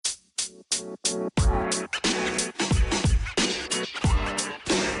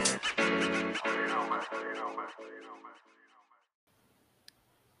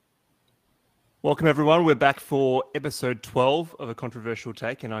Welcome, everyone. We're back for episode 12 of A Controversial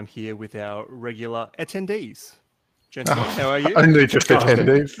Take, and I'm here with our regular attendees. Gentlemen, how are you? Only just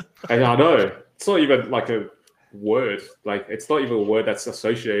attendees. I know. It's not even like a word. Like, it's not even a word that's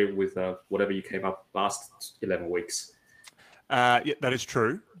associated with whatever you came up last 11 weeks. Yeah, that is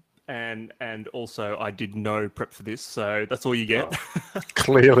true. And also, I did no prep for this, so that's all you get. Oh.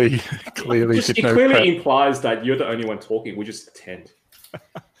 Clearly. It clearly implies that you're the only one talking. We just attend.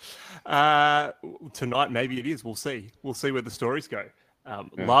 Tonight, maybe it is. We'll see. We'll see where the stories go.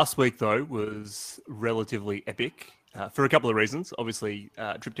 Last week, though, was relatively epic for a couple of reasons. Obviously,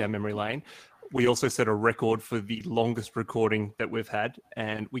 trip down memory lane. We also set a record for the longest recording that we've had,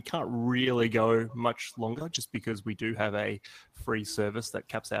 and we can't really go much longer just because we do have a free service that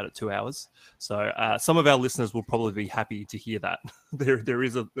caps out at 2 hours. So some of our listeners will probably be happy to hear that. There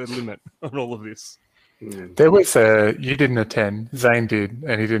is a limit on all of this. There was you didn't attend, Zane did,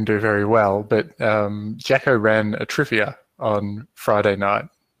 and he didn't do very well, but Jacko ran a trivia on Friday night.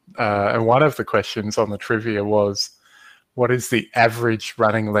 And one of the questions on the trivia was, what is the average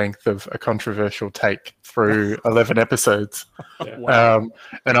running length of A Controversial Take through 11 episodes? Yeah. Wow.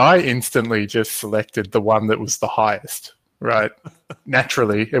 And I instantly just selected the one that was the highest, right?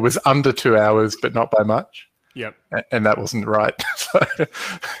 Naturally, it was under 2 hours, but not by much. Yep. And that wasn't right.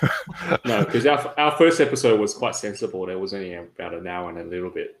 No, because our first episode was quite sensible. It was only about an hour and a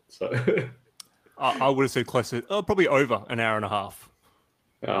little bit. So I would have said closer, probably over an hour and a half.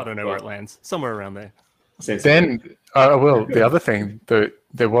 I don't know where it lands. Somewhere around there. Then, the other thing,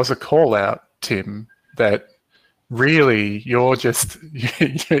 there was a call out, Tim, that really you're part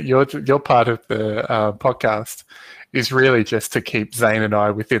of the podcast is really just to keep Zane and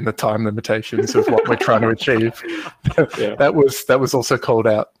I within the time limitations of what we're trying to achieve. Yeah. That was also called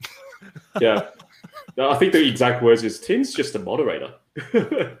out. Yeah. No, I think the exact words is, Tim's just a moderator.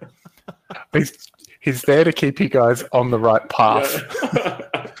 He's there to keep you guys on the right path. Yeah.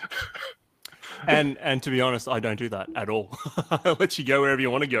 And to be honest, I don't do that at all. I'll let you go wherever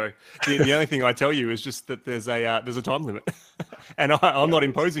you want to go. The only thing I tell you is just that there's a time limit, and I'm not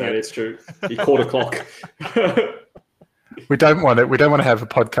imposing it. It's true. You called a clock. We don't want it. We don't want to have a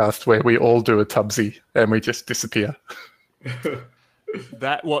podcast where we all do a tubsy and we just disappear. If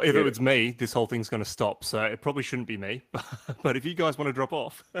it was me, this whole thing's going to stop. So it probably shouldn't be me. But if you guys want to drop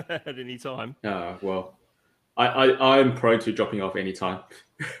off at any time, well, I'm prone to dropping off any time.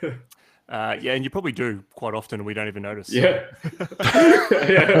 yeah, and you probably do quite often, and we don't even notice. Yeah,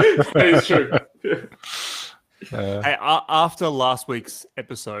 that is true. Hey, after last week's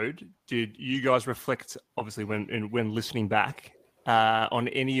episode, did you guys reflect, obviously, when listening back, on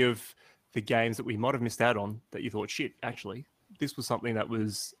any of the games that we might have missed out on that you thought, shit, actually, this was something that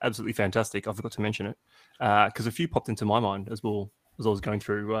was absolutely fantastic? I forgot to mention it because a few popped into my mind as I was going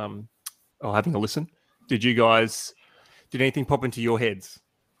through or having a listen. Did anything pop into your heads?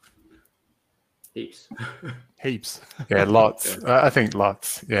 Heaps. Yeah, lots. I think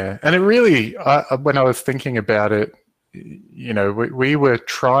lots. Yeah, and it really, when I was thinking about it, we were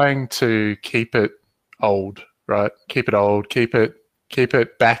trying to keep it old, right? Keep it old. Keep it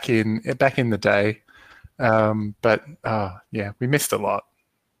back in the day. But we missed a lot,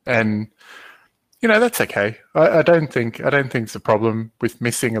 and that's okay. I don't think it's a problem with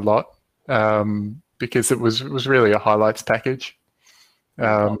missing a lot, because it was really a highlights package.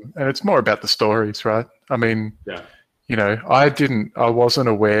 And it's more about the stories, right? I mean, I wasn't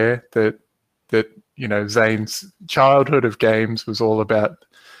aware that Zane's childhood of games was all about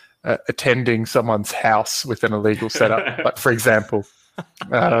attending someone's house with an illegal setup, like, for example.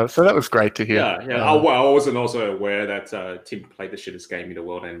 So that was great to hear. Yeah. I wasn't also aware that Tim played the shittest game in the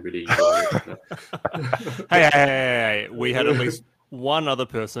world and really enjoyed it. Hey, we had at least one other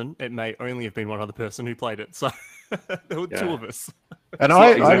person. It may only have been one other person who played it. So there were two of us. And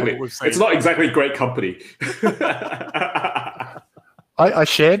it's not exactly great company. I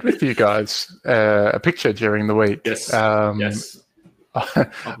shared with you guys a picture during the week. Yes. Yes.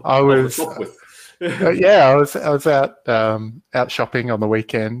 I was out shopping on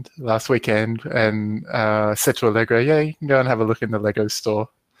the last weekend, and said to Allegra, you can go and have a look in the Lego store.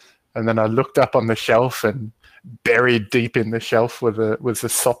 And then I looked up on the shelf, and buried deep in the shelf was a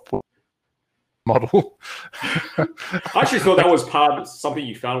SOP model. I actually thought that was part of something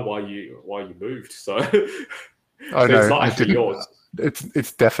you found while you moved. So, it's not actually yours.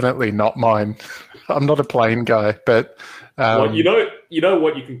 It's definitely not mine. I'm not a plane guy, but you know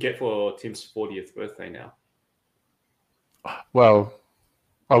what you can get for Tim's 40th birthday now. Well,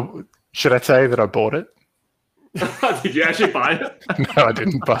 Should I say that I bought it? Did you actually buy it? No, I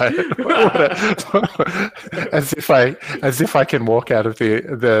didn't buy it. as if I can walk out of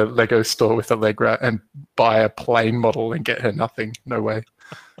the Lego store with Allegra and buy a plain model and get her nothing. No way.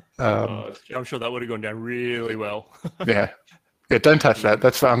 I'm sure that would have gone down really well. Yeah. Don't touch that.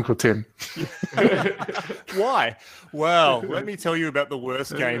 That's for Uncle Tim. Why? Well, let me tell you about the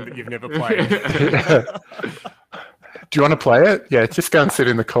worst game that you've never played. Do you want to play it? Yeah, just go and sit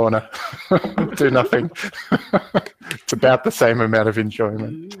in the corner. Do nothing. It's about the same amount of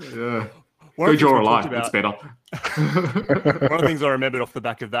enjoyment. Yeah. Go draw a line. It's better. One of the things I remembered off the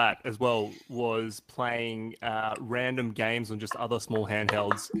back of that as well was playing random games on just other small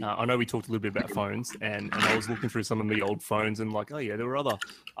handhelds. I know we talked a little bit about phones, and I was looking through some of the old phones and like, oh yeah, there were other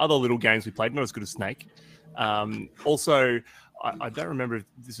little games we played, not as good as Snake. Also, I don't remember if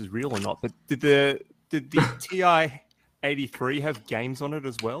this is real or not, but did the TI 83 have games on it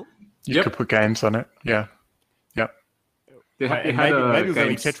as well? You could put games on it. Yeah. Yep. Maybe it was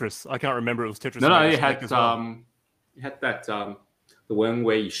only Tetris. I can't remember. It was Tetris. No, it had you had that the one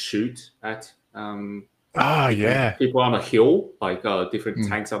where you shoot at yeah, people on a hill, like different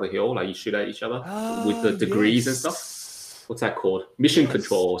tanks on the hill, like you shoot at each other with the degrees and stuff. What's that called? Mission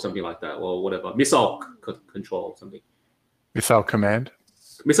control or something like that, or whatever. Missile control or something. Missile command.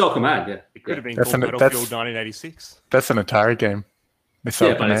 Missile command, yeah. It could have been called Battlefield 1986. That's an Atari game.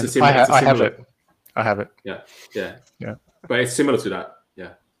 Missile command. But it's I have it. I have it. Yeah. But it's similar to that.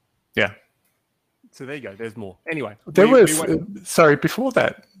 Yeah. So there you go. There's more. Anyway, sorry. Before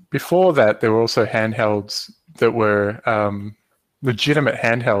that, there were also handhelds that were legitimate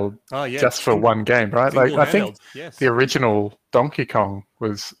handheld, just for one game, right? Like I think the original Donkey Kong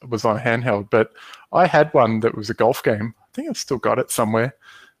was on handheld, but I had one that was a golf game. I think I've still got it somewhere.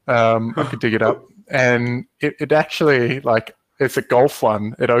 I could dig it up, and it actually, like, it's a golf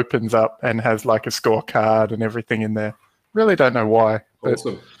one. It opens up and has like a scorecard and everything in there. Really don't know why.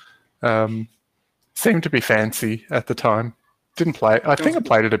 Awesome. But, seemed to be fancy at the time. Didn't play it. I think I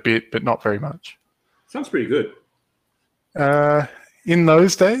played it a bit, but not very much. Sounds pretty good. In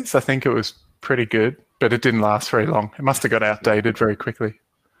those days, I think it was pretty good, but it didn't last very long. It must have got outdated very quickly.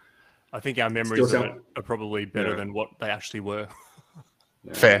 I think our memories of it are probably better than what they actually were.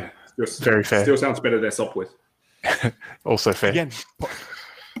 Yeah. Fair. Very fair. Still sounds better than software. Also fair. Again,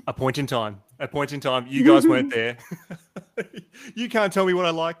 a point in time. You guys weren't there. You can't tell me what I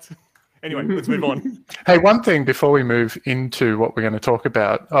liked. Anyway, let's move on. Hey, one thing before we move into what we're going to talk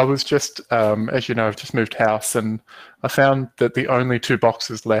about. I was just, as you know, I've just moved house, and I found that the only 2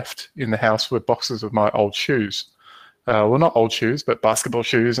 boxes left in the house were boxes of my old shoes. Well, not old shoes, but basketball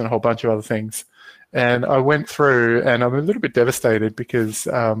shoes and a whole bunch of other things. And I went through, and I'm a little bit devastated because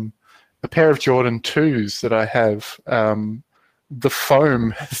a pair of Jordan 2s that I have, the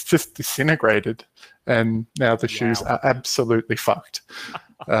foam has just disintegrated, and now the shoes are absolutely fucked.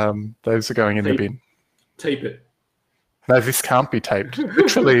 Those are going in the bin. Tape it. No, this can't be taped.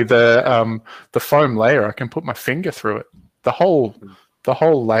 Literally, the foam layer, I can put my finger through it. The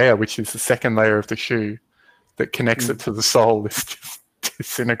whole layer, which is the second layer of the shoe that connects it to the sole, is just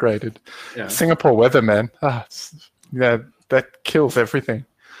disintegrated. Yeah. Singapore weather, man. That kills everything.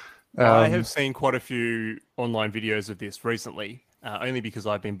 I have seen quite a few online videos of this recently, only because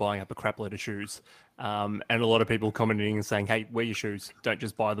I've been buying up a crap load of shoes. And a lot of people commenting and saying, hey, wear your shoes. Don't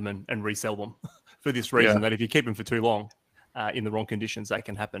just buy them and resell them for this reason, that if you keep them for too long in the wrong conditions, that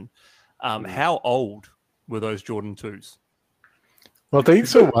can happen. How old were those Jordan 2s? Well,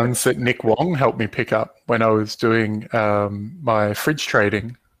 these are ones that Nick Wong helped me pick up when I was doing my fridge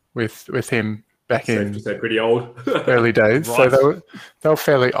trading with him back in pretty old early days. Right. So they were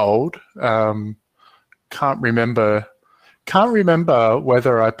fairly old. Can't remember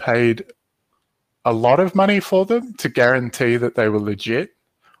whether I paid a lot of money for them to guarantee that they were legit,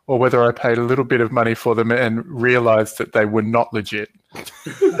 or whether I paid a little bit of money for them and realized that they were not legit.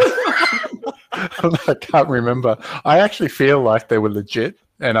 I can't remember. I actually feel like they were legit,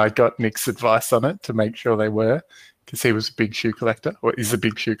 and I got Nick's advice on it to make sure they were, because he was a big shoe collector, or is a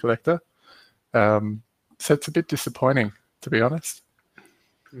big shoe collector. So it's a bit disappointing, to be honest.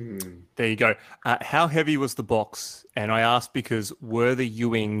 There you go. How heavy was the box? And I asked because were the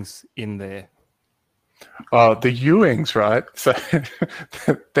Ewings in there? Oh, the Ewings, right? So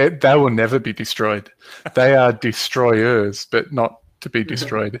they will never be destroyed. They are destroyers, but not to be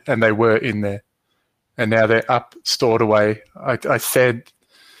destroyed. And they were in there. And now they're up, stored away. I said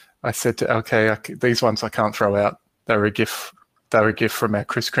to LK, these ones I can't throw out. They were a gift. From our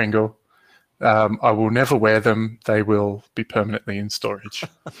Kris Kringle. I will never wear them. They will be permanently in storage.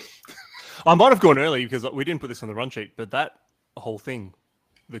 I might have gone early because we didn't put this on the run sheet, but that whole thing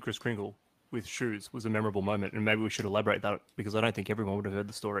the Kris Kringle with shoes was a memorable moment, and maybe we should elaborate that because I don't think everyone would have heard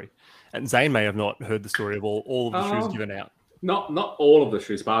the story. And Zane may have not heard the story of all of the shoes given out. Not all of the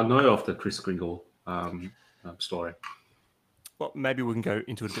shoes, but I know of the Kris Kringle story. Well, maybe we can go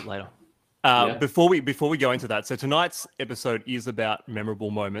into it a bit later. Yeah. Before we go into that, so tonight's episode is about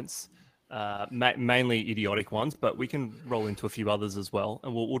memorable moments, mainly idiotic ones, but we can roll into a few others as well,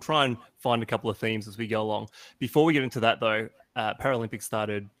 and we'll try and find a couple of themes as we go along. Before we get into that, though, Paralympics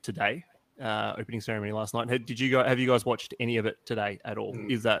started today. Opening ceremony last night. Have you guys watched any of it today at all?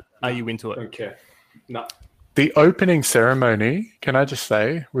 Are you into it? Okay. No. The opening ceremony, can I just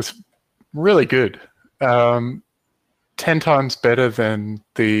say, was really good. 10 times better than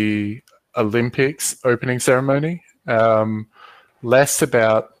the Olympics opening ceremony. Less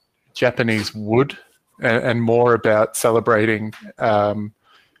about Japanese wood and more about celebrating,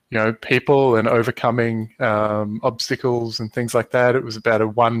 people and overcoming obstacles and things like that. It was about a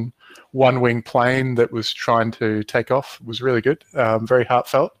one-wing plane that was trying to take off. It was really good, very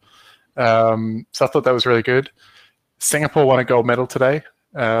heartfelt. So I thought that was really good. Singapore won a gold medal today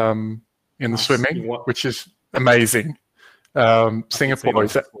in the swimming, which is amazing. Singapore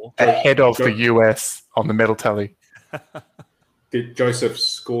is ahead of the US on the medal tally. Did Joseph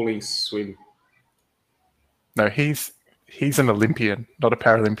Schooling swim? No, he's an Olympian, not a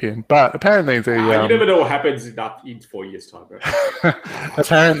Paralympian. But apparently you never know what happens in 4 years' time, bro.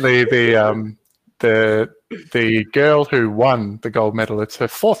 Apparently the girl who won the gold medal, it's her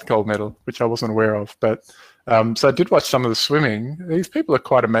 4th gold medal, which I wasn't aware of. But so I did watch some of the swimming. These people are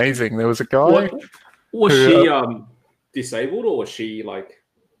quite amazing. There was a guy. Was she disabled, or was she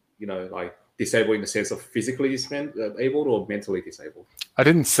disabled in the sense of physically disabled or mentally disabled? I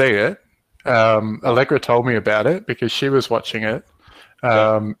didn't see it. Allegra told me about it because she was watching it,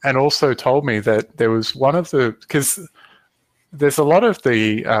 and also told me that there was because there's a lot of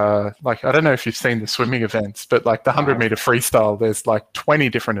the I don't know if you've seen the swimming events, but like the 100-meter freestyle, there's like 20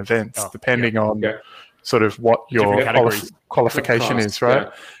 different events depending on sort of what your qualification is, right?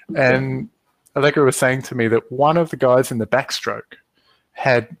 Yeah. And Allegra was saying to me that one of the guys in the backstroke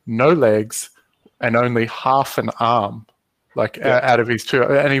had no legs and only half an arm, out of his 2,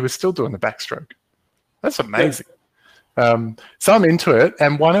 and he was still doing the backstroke. That's amazing. So I'm into it.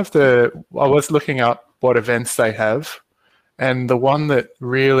 And I was looking up what events they have, and the one that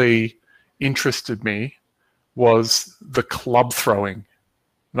really interested me was the club throwing.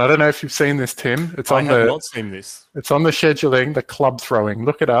 And I don't know if you've seen this, Tim. I have not seen this. It's on the scheduling, the club throwing.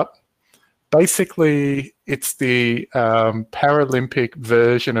 Look it up. Basically, it's the Paralympic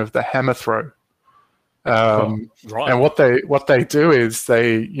version of the hammer throw. Right. And what they do is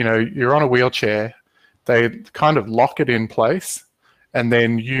you're on a wheelchair. They kind of lock it in place, and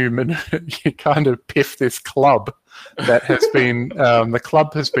then you kind of piff this club that has been the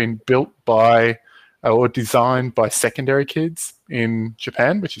club has been built by or designed by secondary kids in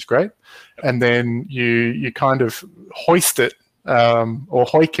Japan, which is great. And then you kind of hoist it or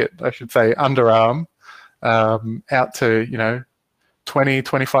hoik it, I should say, underarm out to 20,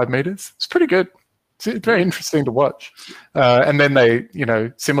 25 meters. It's pretty good. It's very interesting to watch. And then they,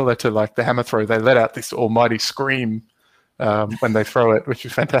 similar to like the hammer throw, they let out this almighty scream when they throw it, which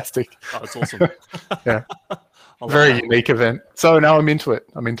is fantastic. Oh, that's awesome. Yeah. Very unique event. So now I'm into it.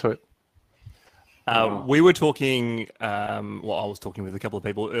 We were talking, I was talking with a couple of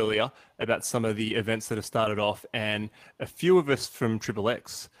people earlier about some of the events that have started off, and a few of us from Triple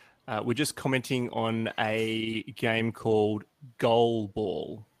X were just commenting on a game called Goal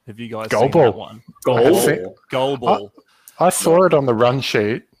Ball. Have you guys seen that one? Goal Ball. I saw it on the run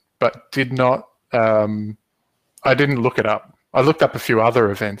sheet, but did not. I didn't look it up. I looked up a few other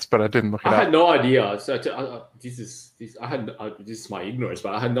events, but I didn't look it up. I had no idea. So this is my ignorance,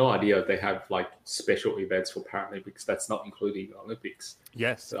 but I had no idea they have like special events for Paralympics. That's not including the Olympics.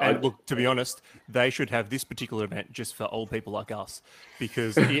 Yes, so and look, to be honest, they should have this particular event just for old people like us,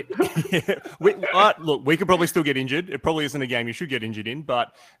 because we could probably still get injured. It probably isn't a game you should get injured in,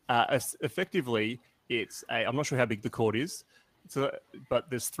 but effectively, I'm not sure how big the court is, but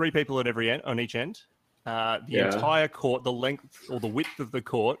there's 3 people at on each end. The entire court, the length or the width of the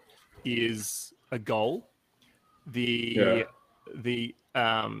court is a goal. The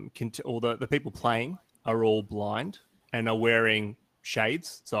people playing are all blind and are wearing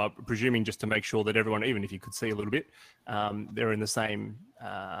shades. So I'm presuming just to make sure that everyone, even if you could see a little bit, they're in the same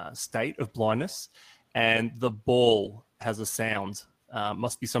state of blindness. And the ball has a sound,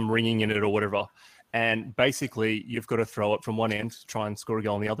 must be some ringing in it or whatever. And basically, you've got to throw it from one end to try and score a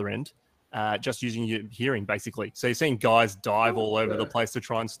goal on the other end. Just using your hearing, basically. So you're seeing guys dive all over the place to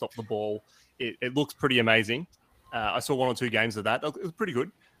try and stop the ball. It looks pretty amazing. I saw 1 or 2 games of that. It was pretty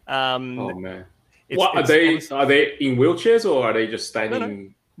good. Oh man, what are they? Are they in wheelchairs or are they just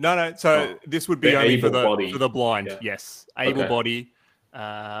standing? No. So this would be only for the blind. Yeah. Yes, able body,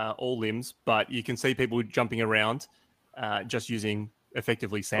 all limbs. But you can see people jumping around, just using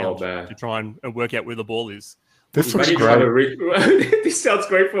effectively sound to try and work out where the ball is. This looks great. This sounds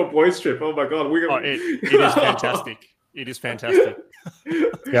great for a boys trip. Oh my god, it is fantastic. It is fantastic.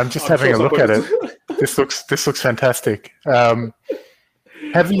 Yeah, I'm just having a look at it. This looks fantastic.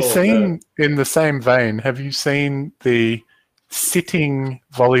 Have you seen, in the same vein, have you seen the sitting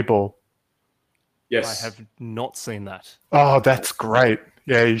volleyball? Yes. I have not seen that. Oh, that's great.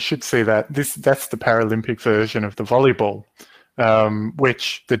 Yeah, you should see that. That's the Paralympic version of the volleyball,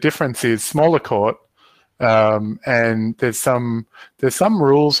 which the difference is smaller court, and there's some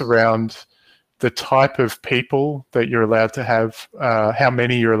rules around the type of people that you're allowed to have, how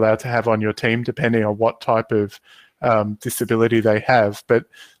many you're allowed to have on your team, depending on what type of disability they have. But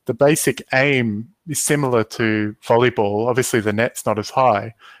the basic aim is similar to volleyball. Obviously, the net's not as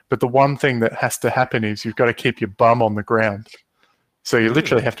high, but the one thing that has to happen is you've got to keep your bum on the ground. So you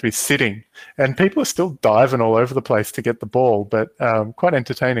literally have to be sitting. And people are still diving all over the place to get the ball, but quite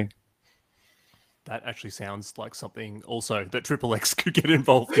entertaining. That actually sounds like something also that Triple X could get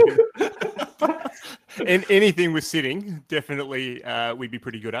involved in. And anything with sitting, definitely we'd be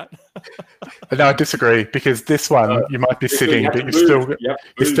pretty good at. No, I disagree, because this one you might be sitting, but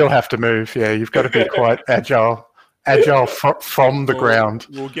you still have to move. Yeah, you've got to be quite agile from the ground.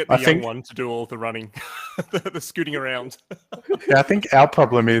 We'll get the young one to do all the running, the scooting around. Yeah, I think our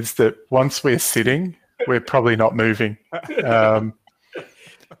problem is that once we're sitting, we're probably not moving.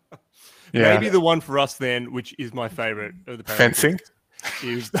 Yeah. Maybe the one for us then, which is my favorite of the fencing,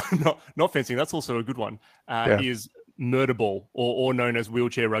 is not fencing. That's also a good one. Is murder ball, or known as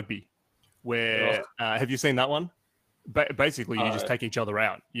wheelchair rugby. Where have you seen that one? Basically, you just take each other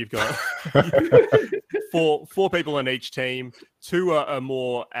out. You've got four people in each team. 2 are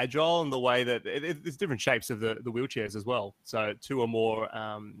more agile in the way that there's different shapes of the wheelchairs as well. So 2 are more.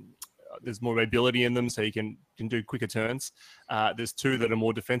 There's more mobility in them, so you can do quicker turns. There's 2 that are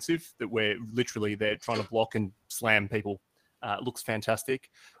more defensive, that where literally they're trying to block and slam people. Looks fantastic.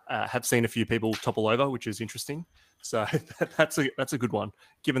 Have seen a few people topple over, which is interesting. So that's a good one.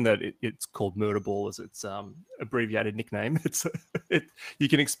 Given that it's called murder ball as its abbreviated nickname, you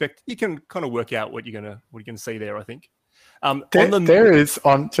can kind of work out what you're gonna see there. I think. There is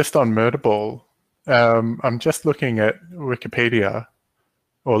on murder ball. I'm just looking at Wikipedia,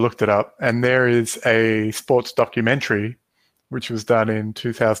 or looked it up, and there is a sports documentary which was done in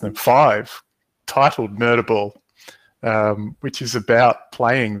 2005 titled Murder Ball, which is about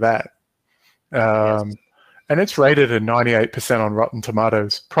playing that. And it's rated at 98% on Rotten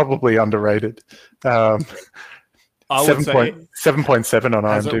Tomatoes, probably underrated. I would say 7.7 on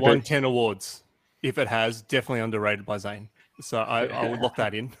IMDb. Has it won 10 awards? If it has, definitely underrated by Zane. So I would lock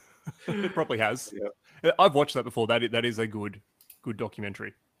that in. It probably has. Yeah. I've watched that before. That is a good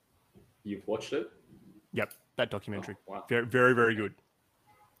documentary. You've watched it? Yep, that documentary. Oh, wow. Very, very, very good.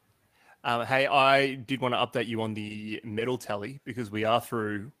 Hey, I did want to update you on the medal tally, because we are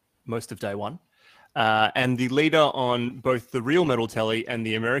through most of day 1. And the leader on both the real medal tally and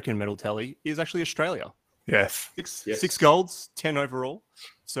the American medal tally is actually Australia. Yes. 6 golds, 10 overall.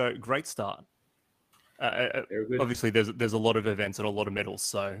 So great start. Obviously, there's a lot of events and a lot of medals,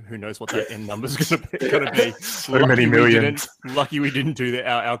 so who knows what that end number's going to be. So many millions. Lucky we didn't do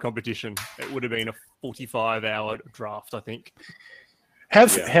our competition. It would have been a 45-hour draft, I think. How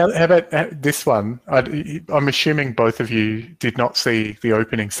about this one? I'm assuming both of you did not see the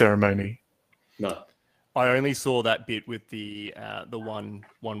opening ceremony. No. I only saw that bit with the one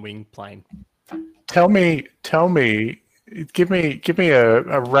wing plane. Tell me. Give me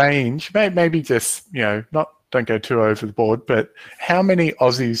a range, maybe just, don't go too over the board, but how many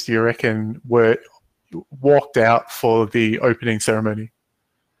Aussies do you reckon walked out for the opening ceremony?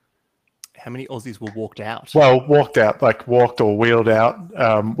 How many Aussies were walked out? Well, walked out, like walked or wheeled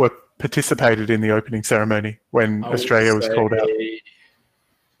out, were participated in the opening ceremony when Australia was called out?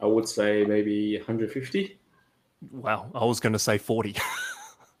 I would say maybe 150. Wow, I was going to say 40.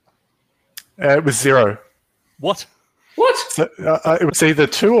 It was 0. What? So, it was either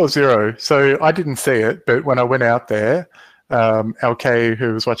 2 or 0. So I didn't see it, but when I went out there, LK,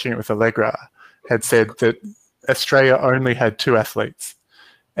 who was watching it with Allegra, had said that Australia only had 2 athletes.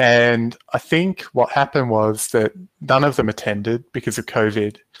 And I think what happened was that none of them attended because of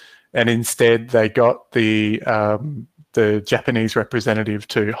COVID, and instead they got the Japanese representative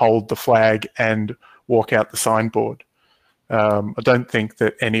to hold the flag and walk out the signboard. I don't think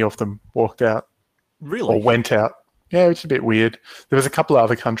that any of them walked out. Really? Or went out. Yeah, which is a bit weird. There was a couple of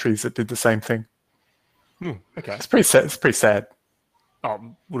other countries that did the same thing. Okay. It's pretty sad. It's pretty sad. I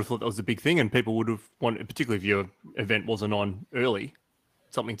would have thought that was a big thing, and people would have wanted, particularly if your event wasn't on early,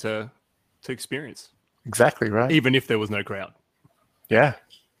 something to experience. Exactly right. Even if there was no crowd. Yeah.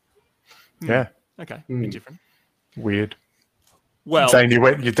 Yeah. Okay. Bit different. Weird. Well, Zane,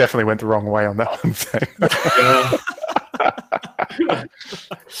 you definitely went the wrong way on that one, Zane.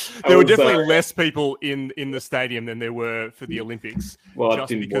 there were definitely less people in the stadium than there were for the Olympics. Well, just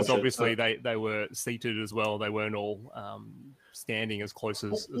because obviously they were seated as well. They weren't all standing as close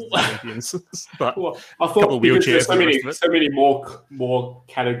as the Olympians. But I thought because there's wheelchairs so many more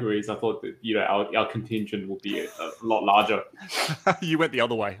categories, I thought that our contingent would be a lot larger. You went the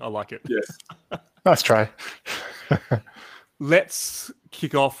other way. I like it. Yes. Nice try. Let's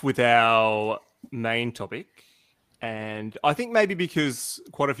kick off with our main topic. And I think maybe because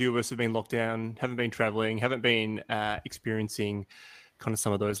quite a few of us have been locked down, haven't been traveling, haven't been experiencing kind of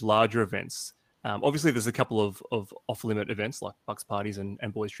some of those larger events. Obviously, there's a couple of off-limit events like Bucks parties and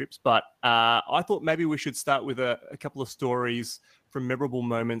boys trips. But I thought maybe we should start with a couple of stories from memorable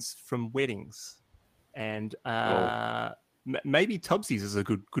moments from weddings. And maybe Tubsies is a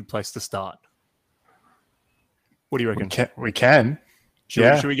good place to start. What do you reckon? We can.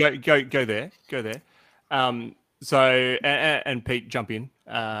 Should we go there? Go there. So, and Pete, jump in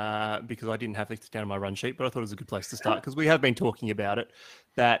because I didn't have this down on my run sheet, but I thought it was a good place to start because we have been talking about it,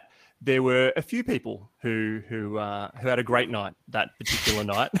 that there were a few people who had a great night that particular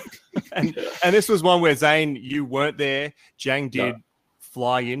night. and this was one where, Zane, you weren't there. Jang did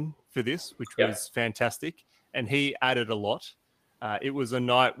fly in for this, which was fantastic, and he added a lot. It was a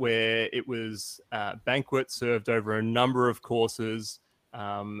night where it was banquet served over a number of courses.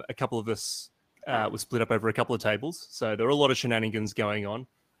 A couple of us were split up over a couple of tables. So there were a lot of shenanigans going on.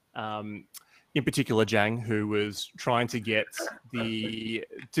 In particular, Jang, who was trying to get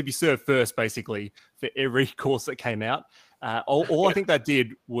to be served first, basically, for every course that came out. All I think that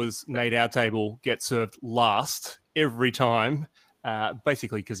did was made our table get served last every time,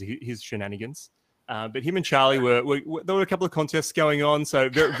 basically because of his shenanigans. But him and Charlie there were a couple of contests going on, so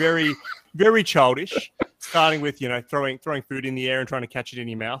very, very, very childish. Starting with throwing food in the air and trying to catch it in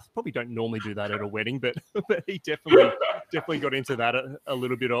your mouth. Probably don't normally do that at a wedding, but he definitely got into that a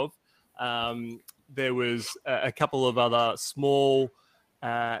little bit of. There was a couple of other small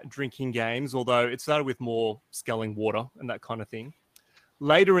drinking games, although it started with more sculling water and that kind of thing.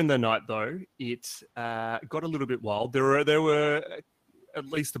 Later in the night, though, it got a little bit wild. There were at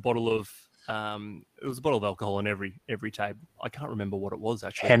least a bottle of. It was a bottle of alcohol on every table. I can't remember what it was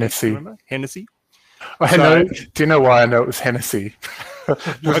actually. Hennessy. I know. Do you know why I know it was Hennessy?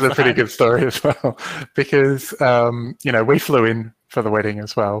 This is a pretty good story as well, because we flew in for the wedding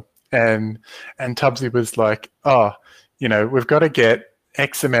as well, and Tubbsy was like, we've got to get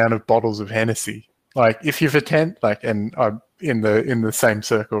X amount of bottles of Hennessy. Like if you've attended, and I'm in the same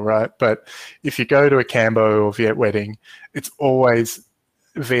circle, right? But if you go to a Cambo or Viet wedding, it's always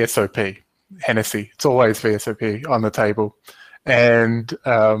VSOP. Hennessy. It's always VSOP on the table. And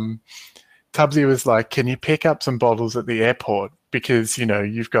Tubbsy was like, can you pick up some bottles at the airport? Because,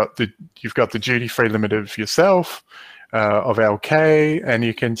 you've got the duty-free limit of yourself, of LK, and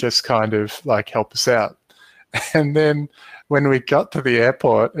you can just kind of help us out. And then when we got to the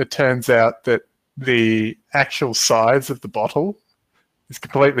airport, it turns out that the actual size of the bottle is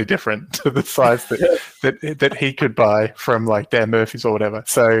completely different to the size that he could buy from Dan Murphy's or whatever.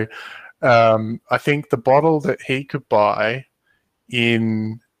 So I think the bottle that he could buy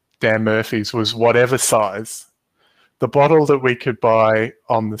in Dan Murphy's was whatever size. The bottle that we could buy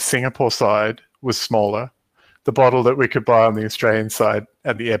on the Singapore side was smaller. The bottle that we could buy on the Australian side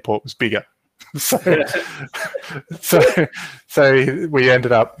at the airport was bigger. So we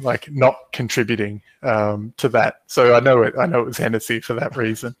ended up not contributing to that. So I know it was Hennessy for that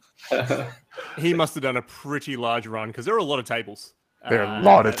reason. He must have done a pretty large run because there were a lot of tables. There are a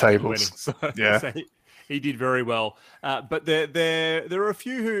lot of tables. So he did very well. But there were a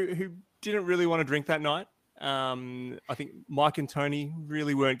few who didn't really want to drink that night. I think Mike and Tony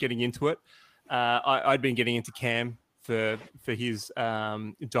really weren't getting into it. I'd been getting into Cam for his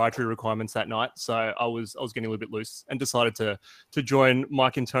dietary requirements that night, so I was getting a little bit loose and decided to join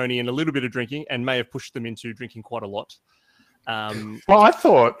Mike and Tony in a little bit of drinking, and may have pushed them into drinking quite a lot. Well, I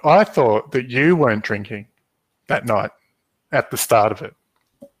thought that you weren't drinking that night at the start of it.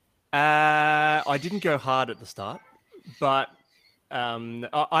 I didn't go hard at the start, but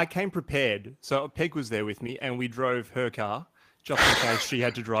I came prepared. So Peg was there with me, and we drove her car just in case she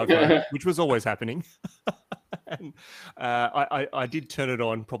had to drive home, which was always happening. And I did turn it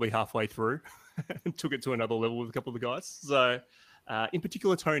on probably halfway through and took it to another level with a couple of the guys. So in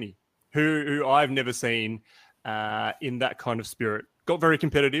particular, Tony, who I've never seen in that kind of spirit. Got very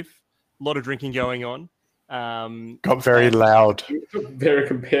competitive, a lot of drinking going on. Got very loud. Very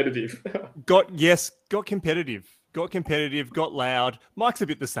competitive. Got competitive. Got loud. Mike's a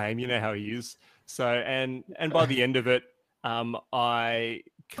bit the same, you know how he is. So and by the end of it, I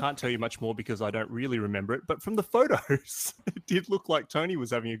can't tell you much more because I don't really remember it. But from the photos, it did look like Tony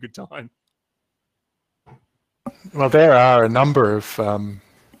was having a good time. Well, there are a number of,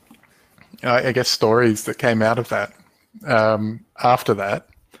 I guess, stories that came out of that. After that,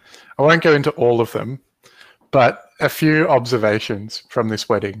 I won't go into all of them, but a few observations from this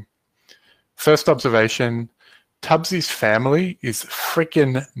wedding. First observation, Tubbsy's family is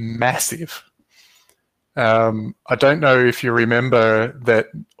freaking massive. I don't know if you remember that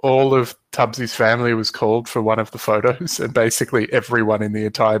all of Tubbsy's family was called for one of the photos, and basically everyone in the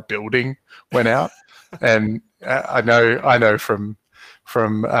entire building went out. And I know from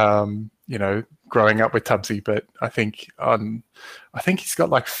growing up with Tubbsy, but I think he's got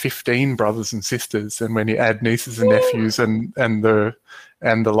like 15 brothers and sisters, and when you add nieces and nephews and the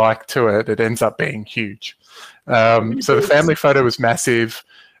like to it, it ends up being huge. So the family photo was massive.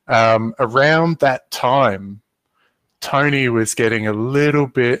 Around that time, Tony was getting a little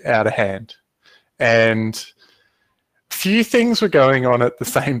bit out of hand, and a few things were going on at the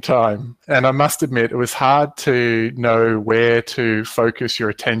same time. And I must admit, it was hard to know where to focus your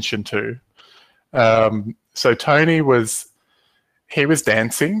attention to. So Tony was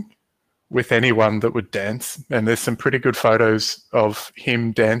dancing with anyone that would dance, and there's some pretty good photos of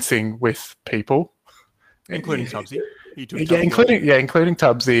him dancing with people, including Tubbsy. Including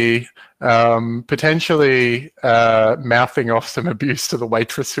Tubbsy, potentially mouthing off some abuse to the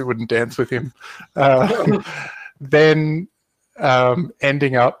waitress who wouldn't dance with him, then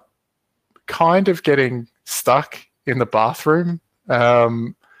ending up kind of getting stuck in the bathroom.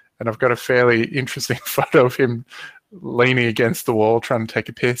 And I've got a fairly interesting photo of him leaning against the wall trying to take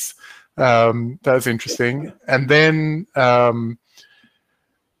a piss. That was interesting. And then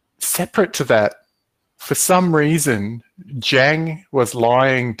separate to that, for some reason, Jang was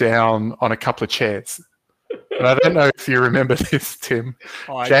lying down on a couple of chairs. And I don't know if you remember this, Tim.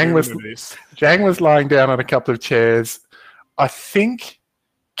 Jang was lying down on a couple of chairs, I think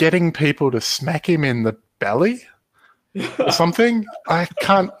getting people to smack him in the belly or something.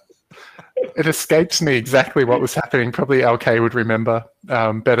 It escapes me exactly what was happening. Probably LK would remember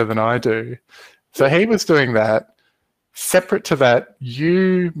better than I do. So he was doing that. Separate to that,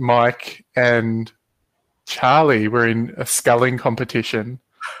 you, Mike, and Charlie were in a sculling competition,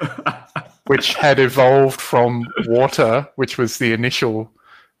 which had evolved from water, which was the initial,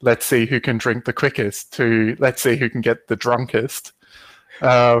 let's see who can drink the quickest, to let's see who can get the drunkest.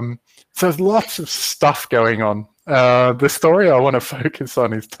 So there's lots of stuff going on. The story I want to focus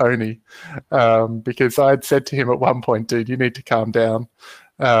on is Tony, because I had said to him at one point, dude, you need to calm down.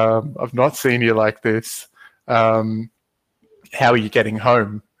 I've not seen you like this. How are you getting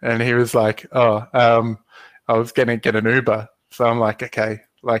home? And he was like, I was going to get an Uber. So I'm like, okay,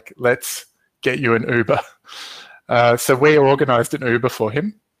 let's get you an Uber. So we organized an Uber for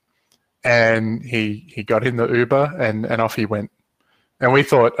him, and he got in the Uber and off he went. And we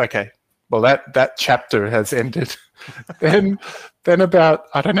thought, okay, well, that chapter has ended. Then about,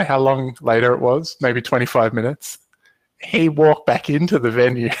 I don't know how long later it was, maybe 25 minutes, he walked back into the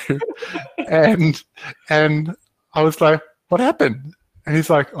venue and I was like, what happened? And he's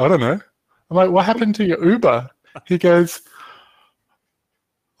like, I don't know. I'm like, what happened to your Uber? He goes,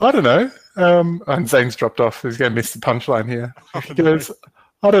 I don't know. And Zane's dropped off. He's going to miss the punchline here. He goes,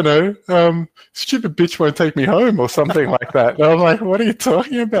 I don't know. Stupid bitch won't take me home or something like that. And I'm like, what are you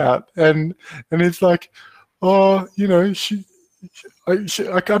talking about? And he's like, oh, you know, I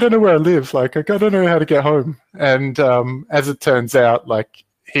don't know where I live. Like, I don't know how to get home. And as it turns out, like,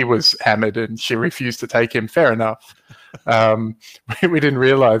 he was hammered and she refused to take him. Fair enough. We didn't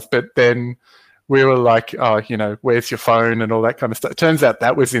realize, but then we were like, oh, you know, where's your phone and all that kind of stuff. It turns out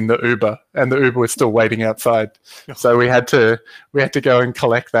that was in the Uber, and the Uber was still waiting outside. So we had to go and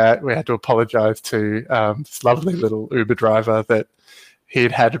collect that. We had to apologize to this lovely little Uber driver that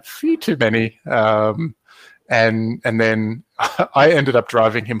he'd had a few too many. And then I ended up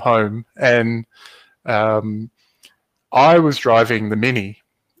driving him home, and I was driving the Mini,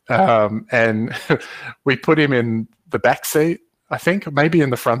 and we put him in the back seat, I think, maybe in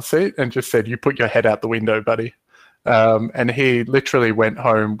the front seat, and just said, you put your head out the window, buddy. And he literally went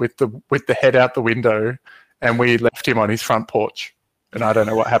home with the head out the window, and we left him on his front porch. and I don't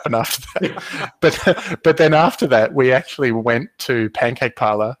know what happened after that. But then after that, we actually went to Pancake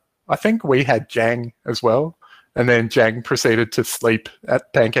Parlor. I think we had Jang as well, and then Jang proceeded to sleep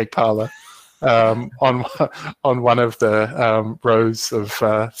at Pancake Parlor on one of the rows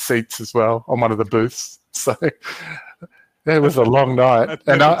of seats as well, on one of the booths. So it was a long night,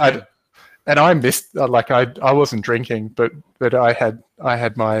 and I missed, like, I wasn't drinking, but I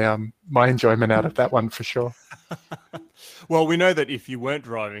had my my enjoyment out of that one for sure. Well, we know that if you weren't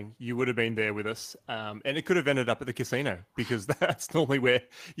driving, you would have been there with us, and it could have ended up at the casino, because that's normally where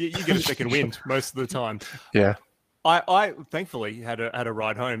you get a second wind most of the time. Yeah. I thankfully had a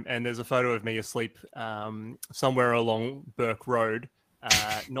ride home, and there's a photo of me asleep somewhere along Burke Road.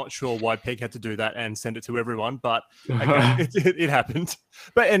 Not sure why Peg had to do that and send it to everyone, but okay, it happened.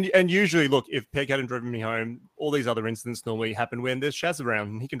 But and usually, look, if Peg hadn't driven me home, all these other incidents normally happen when there's Shaz around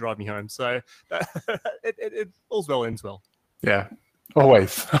and he can drive me home. So it all's well ends well. Yeah,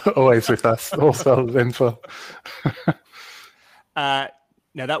 always with us. All's well ends well. Now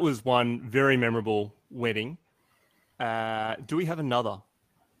that was one very memorable wedding. Do we have another?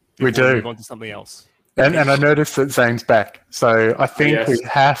 We do. Move on to something else. And I noticed that Zane's back, so I think we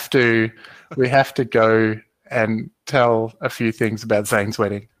have to go and tell a few things about Zane's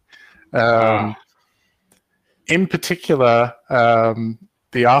wedding. In particular,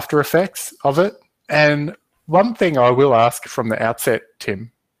 the after effects of it. And one thing I will ask from the outset,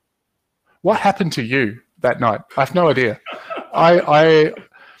 Tim, what happened to you that night? I have no idea.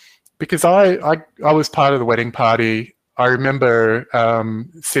 Because I was part of the wedding party. I remember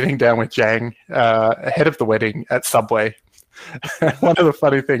sitting down with Jang ahead of the wedding at Subway. One of the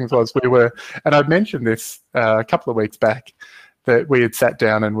funny things was and I'd mentioned this a couple of weeks back, that we had sat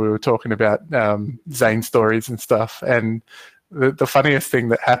down and we were talking about Zane stories and stuff. And the funniest thing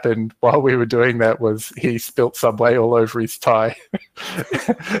that happened while we were doing that was he spilt Subway all over his tie.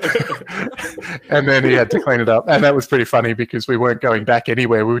 And then he had to clean it up. And that was pretty funny because we weren't going back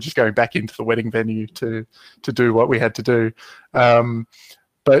anywhere. We were just going back into the wedding venue to do what we had to do. And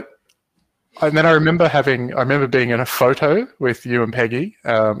then I remember being in a photo with you and Peggy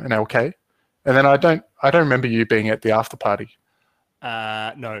and LK. And then I don't remember you being at the after party.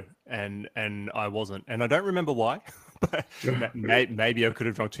 No, and I wasn't. And I don't remember why. But maybe I could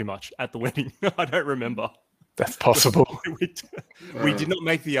have drunk too much at the wedding. I don't remember. That's possible. We did not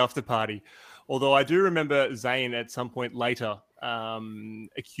make the after party. Although I do remember Zane at some point later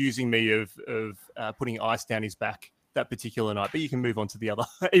accusing me of putting ice down his back that particular night. But you can move on to the other,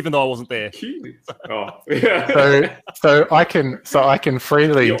 even though I wasn't there. Oh, yeah. So I can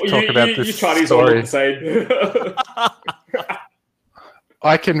freely talk about this story.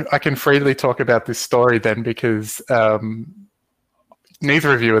 I can freely talk about this story then, because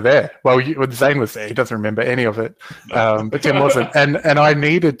neither of you were there. Well, Zane was there. He doesn't remember any of it, but Tim wasn't. And I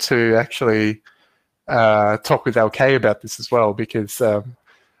needed to actually talk with LK about this as well, because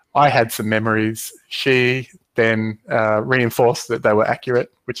I had some memories. She then reinforced that they were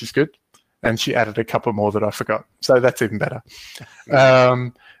accurate, which is good. And she added a couple more that I forgot. So that's even better.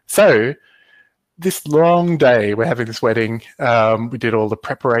 So this long day, we're having this wedding. We did all the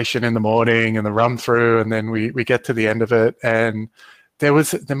preparation in the morning and the run through, and then we get to the end of it, and there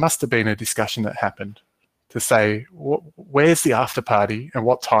must have been a discussion that happened to say, where's the after party and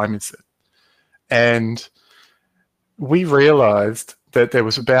what time is it? And we realized that there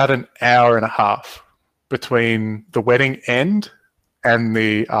was about an hour and a half between the wedding end and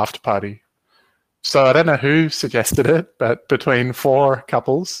the after party. So I don't know who suggested it, but between 4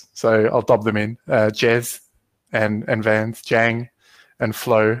 couples, so I'll dob them in, Jez and Vans, Jang and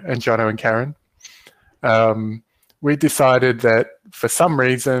Flo and Jono and Karen, we decided that for some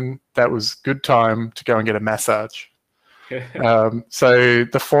reason that was good time to go and get a massage. So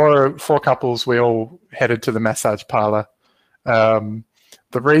the four couples, we all headed to the massage parlor. The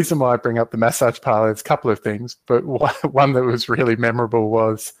reason why I bring up the massage parlor is a couple of things, but one that was really memorable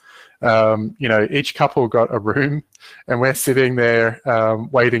was, each couple got a room, and we're sitting there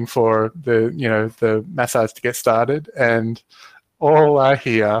waiting for the massage to get started, and all I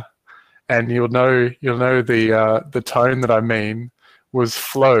hear, and you'll know the tone that I mean, was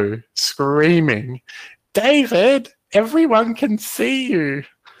Flo screaming, "David, everyone can see you."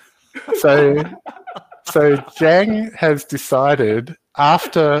 So Jang has decided,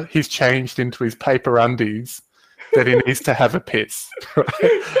 after he's changed into his paper undies, that he needs to have a piss.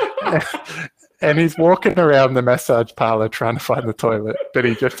 Right? And he's walking around the massage parlor trying to find the toilet, but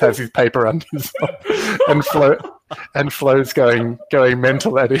he just has his paper undies on. And Flo's going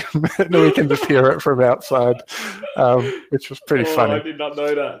mental at him, and we can just hear it from outside, which was pretty funny. I did not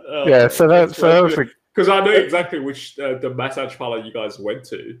know that. Yeah, so that Because I know exactly which the massage parlor you guys went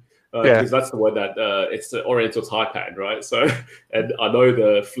to. Because that's the one that it's the Oriental Taipan, right? So, and I know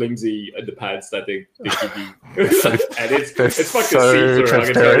the flimsy underpants that they give you, and it's fucking so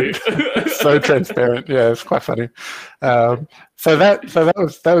transparent. So transparent. Yeah, it's quite funny. So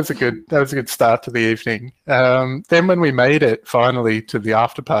that was a good start to the evening. Then when we made it finally to the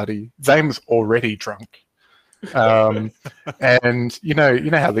after party, Zane was already drunk. And you know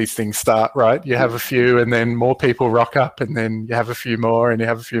how these things start, right? You have a few and then more people rock up and then you have a few more and you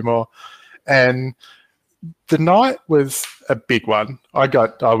have a few more. And the night was a big one. I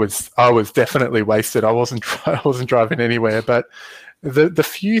was definitely wasted. I wasn't driving anywhere, but the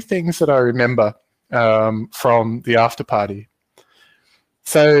few things that I remember from the after party.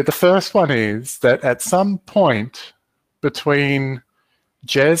 So the first one is that at some point between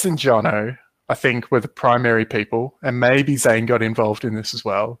Jez and Jono, I think, were the primary people, and maybe Zane got involved in this as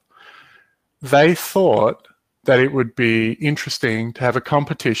well. They thought that it would be interesting to have a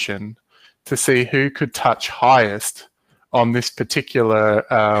competition to see who could touch highest on this particular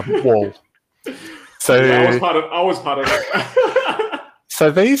wall. So yeah, I was part of it. So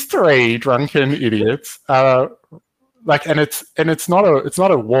these three drunken idiots are like, and it's not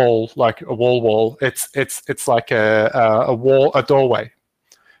a wall like a wall. It's like a wall, a doorway.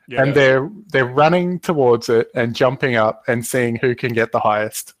 Yeah. And they're running towards it and jumping up and seeing who can get the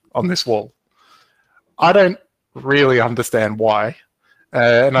highest on this wall. I don't really understand why,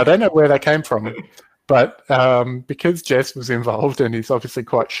 and I don't know where that came from. But because Jess was involved and he's obviously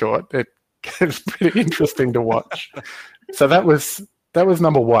quite short, it's pretty interesting to watch. So that was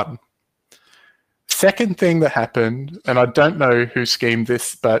number one. Second thing that happened, and I don't know who schemed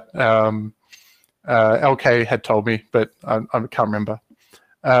this, but LK had told me, but I can't remember.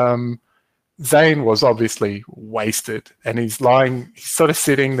 Zane was obviously wasted and he's sort of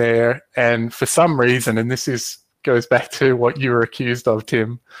sitting there, and for some reason, and this goes back to what you were accused of,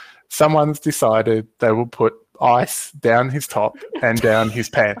 Tim, someone's decided they will put ice down his top and down his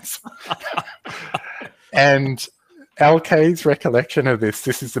pants. And LK's recollection of this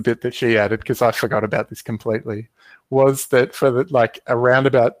is the bit that she added because I forgot about this completely, was that for around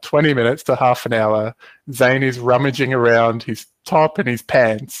about 20 minutes to half an hour, Zane is rummaging around his top and his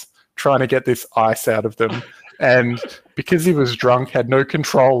pants trying to get this ice out of them. And because he was drunk, had no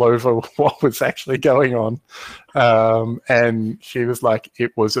control over what was actually going on. And she was like,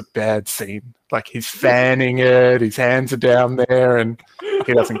 it was a bad scene. Like, he's fanning it, his hands are down there, and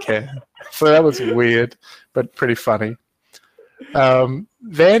he doesn't care. So that was weird, but pretty funny.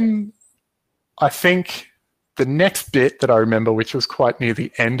 Then I think the next bit that I remember, which was quite near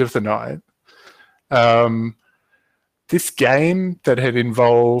the end of the night, this game that had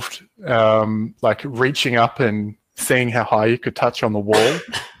involved reaching up and seeing how high you could touch on the wall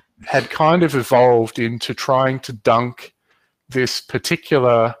had kind of evolved into trying to dunk this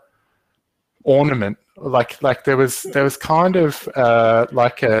particular ornament. Like there was kind of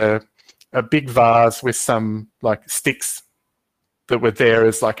like a big vase with some like sticks that were there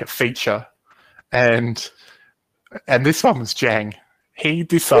as like a feature, and this one was Jang. He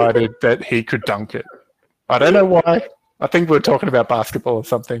decided that he could dunk it. I don't know why. I think we were talking about basketball or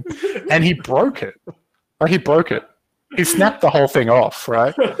something, and he broke it. He broke it. He snapped the whole thing off,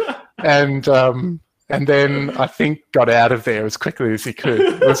 right? And then I think got out of there as quickly as he could.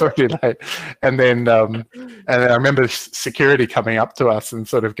 It was already late. And then I remember security coming up to us and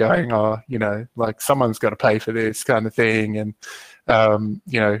sort of going, "Oh, like someone's got to pay for this," kind of thing. And well,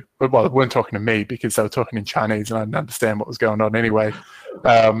 they weren't talking to me because they were talking in Chinese and I didn't understand what was going on anyway.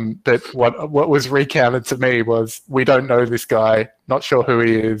 But what was recounted to me was, we don't know this guy, not sure who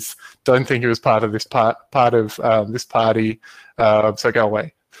he is, don't think he was part of this part of this party, so go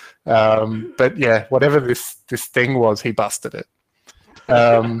away. But yeah, whatever this thing was, he busted it.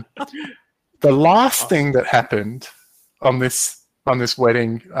 The last thing that happened on this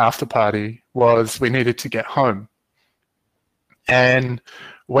wedding after party was we needed to get home. And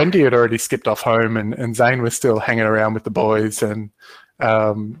Wendy had already skipped off home, and Zane was still hanging around with the boys, and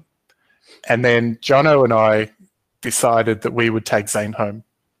then Jono and I decided that we would take Zane home.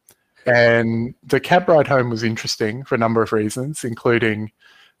 And the cab ride home was interesting for a number of reasons, including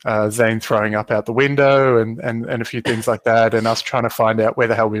Zane throwing up out the window and a few things like that, and us trying to find out where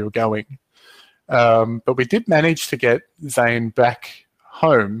the hell we were going. But we did manage to get Zane back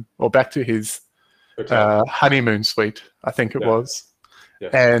home, or back to his honeymoon suite, I think it was. Yeah.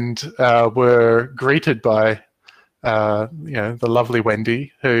 And were greeted by the lovely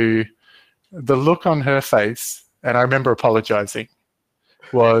Wendy, who, the look on her face, and I remember apologizing,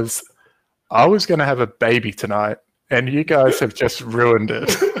 was, I was going to have a baby tonight and you guys have just ruined it.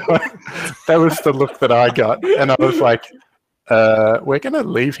 That was the look that I got, and I was like, "We're going to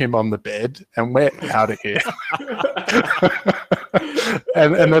leave him on the bed, and we're out of here."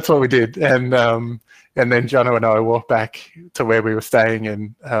 and that's what we did. And then Jono and I walked back to where we were staying,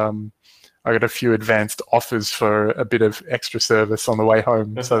 and I got a few advanced offers for a bit of extra service on the way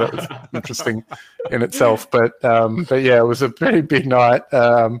home. So that was interesting in itself. But yeah, it was a very big night.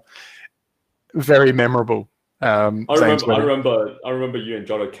 Very memorable. I remember you and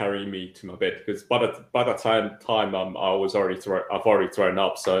Jono carrying me to my bed, because by the time I've already thrown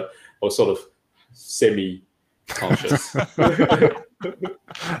up, so I was sort of semi-conscious.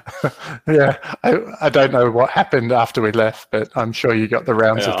 Yeah, I don't know what happened after we left, but I'm sure you got the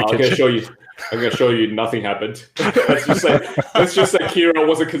rounds of the kitchen. I'm going to show you nothing happened. Let's just say Kira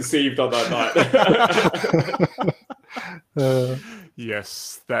wasn't conceived on that night.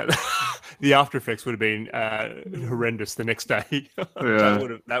 Yes, that the after effects would have been horrendous the next day.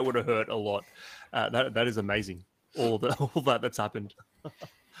 That would have hurt a lot. That is amazing. All that's happened.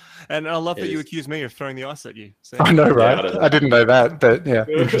 And I love that you accused me of throwing the ice at you. So, I know, right? I didn't know that, but yeah,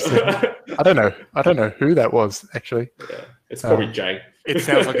 interesting. I don't know who that was actually. Yeah, it's probably Jang. It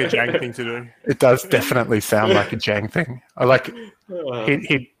sounds like a Jang thing to do. It does definitely sound like a Jang thing. I like.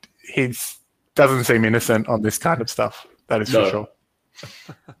 He doesn't seem innocent on this kind of stuff. That is for sure.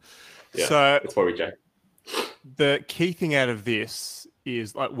 Yeah, so it's probably Jang. The key thing out of this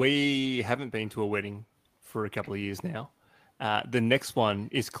is, like, we haven't been to a wedding for a couple of years now. The next one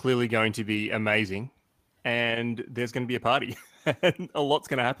is clearly going to be amazing, and there's going to be a party, and a lot's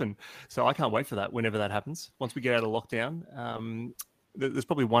going to happen. So I can't wait for that whenever that happens. Once we get out of lockdown, there's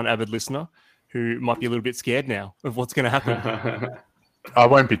probably one avid listener who might be a little bit scared now of what's going to happen. I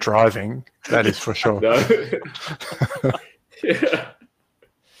won't be driving, that is for sure. Yeah.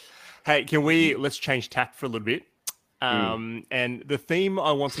 Hey, let's change tack for a little bit. And the theme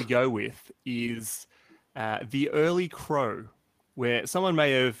I want to go with is the early crow, where someone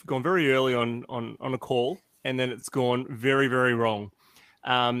may have gone very early on a call, and then it's gone very, very wrong.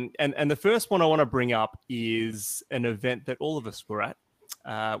 And the first one I want to bring up is an event that all of us were at,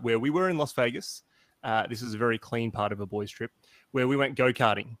 where we were in Las Vegas. This is a very clean part of a boys' trip, where we went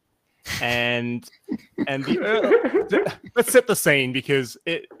go-karting. And let's set the scene, because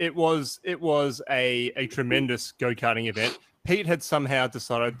it was a tremendous go-karting event. Pete had somehow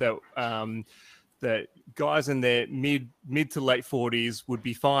decided that that guys in their mid to late 40s would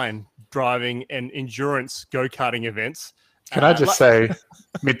be fine driving an endurance go-karting events. Can I just say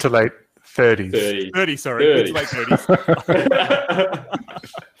mid to late 30s? 30, sorry. Mid to late 30s.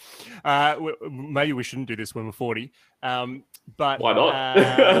 Maybe we shouldn't do this when we're 40. But why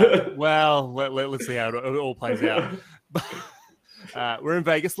not? Well, let's see how it all plays out. We're in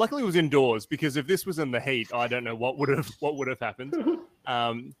Vegas. Luckily, it was indoors, because if this was in the heat, I don't know what would have happened.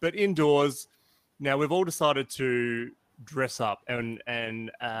 But indoors. Now we've all decided to dress up, and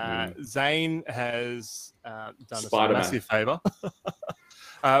Zane has done us a massive favor.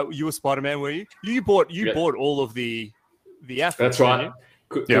 You were Spider-Man, were you? You bought all of the outfits. That's right,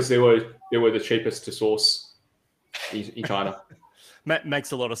 because they were the cheapest to source in China.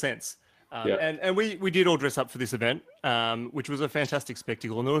 Makes a lot of sense. And we did all dress up for this event, which was a fantastic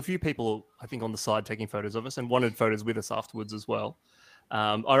spectacle. And there were a few people, I think, on the side taking photos of us and wanted photos with us afterwards as well.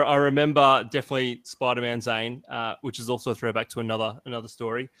 I remember definitely Spider-Man Zane, which is also a throwback to another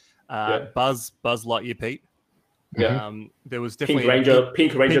story. Buzz Lightyear Pete. Yeah. There was definitely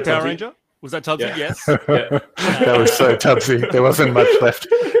Pink Ranger Power Ranger. Was that Tubbsy? Yeah. Yes. That was so Tubbsy. There wasn't much left.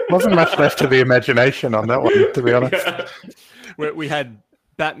 Wasn't much left to the imagination on that one, to be honest. Yeah. We had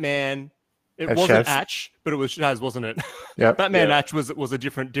Batman. It wasn't Atch, but it was Shaz, wasn't it? Yeah. Batman Atch was a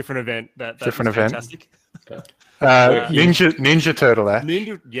different event. That different was event. Fantastic. Ninja Turtle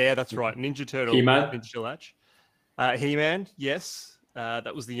Atch. Yeah, that's right. Ninja Turtle. He-Man. Ninja Turtle Atch. He-Man. Yes,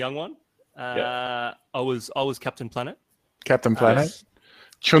 that was the young one. I was Captain Planet. Captain Planet.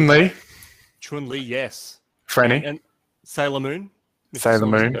 Chun-Li. Chun-Li. Yes. Franny. And Sailor Moon. Sailor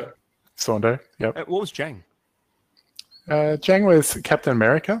Moon. Saunder. Yep. What was Jang? Jang was Captain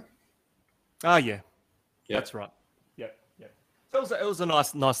America. Oh yeah. That's right. Yeah. So it was a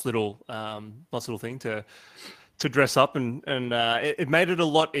nice little thing to dress up, and it made it a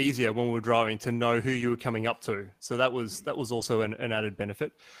lot easier when we were driving to know who you were coming up to. So that was also an added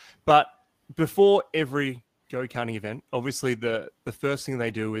benefit. But before every go-karting event, obviously the first thing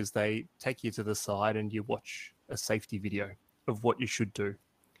they do is they take you to the side and you watch a safety video of what you should do.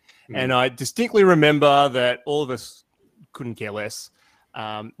 And I distinctly remember that all of us couldn't care less.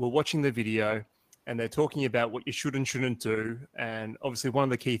 We're watching the video, and they're talking about what you should and shouldn't do. And obviously one of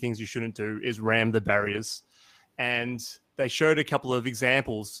the key things you shouldn't do is ram the barriers. And they showed a couple of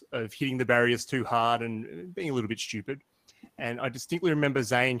examples of hitting the barriers too hard and being a little bit stupid. And I distinctly remember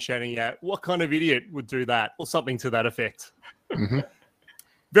Zane shouting out, "What kind of idiot would do that?" or something to that effect. Mm-hmm.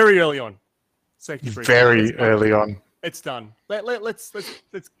 Very early on. Safety briefing. Very early on. It's done. Let's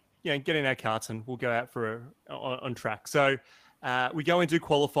get in our carts and we'll go out for on track. So we go into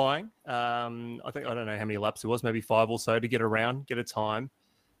qualifying. I don't know how many laps it was, maybe 5 or so to get around, get a time.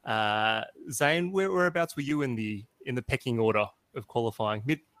 Zane, whereabouts were you in the pecking order of qualifying?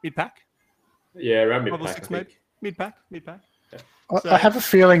 Mid pack? Yeah, around mid pack. 5 or 6 maybe. Mid pack. Yeah. I have a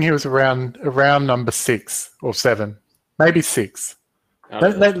feeling he was around number 6 or 7, maybe 6.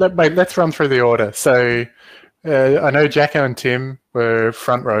 Let's run through the order. So I know Jacko and Tim were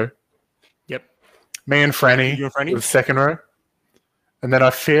front row. Yep. Me and Franny was second row. And then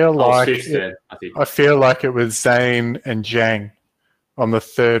I feel like it was Zane and Zhang on the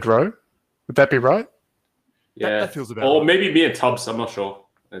third row. Would that be right? Yeah. That feels about or right. maybe me and Tubbs. I'm not sure.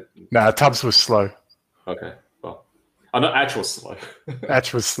 No, Tubbs was slow. Okay. Well, I'm not actual slow.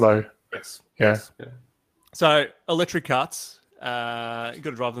 Atch was slow. Yes. Yeah. So electric carts, you got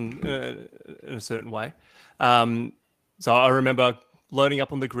to drive them in a certain way. So I remember loading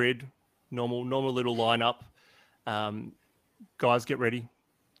up on the grid, normal little lineup. Guys, get ready,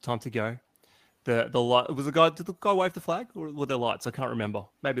 time to go. The light was the guy. Did the guy wave the flag, or were there lights? I can't remember.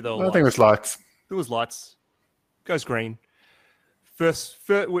 Maybe there were. I think it was lights. There was lights. Goes green. First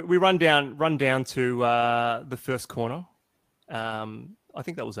we run down to the first corner. I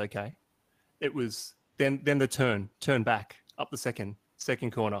think that was okay. It was then the turn back up the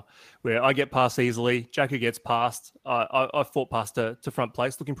second corner where I get past easily. Jacko gets past. I fought past to front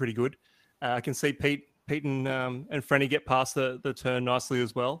place, looking pretty good. I can see Pete and Franny get past the turn nicely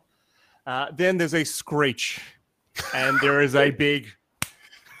as well. Then there's a screech, and there is a big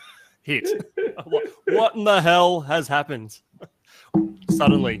hit. What in the hell has happened?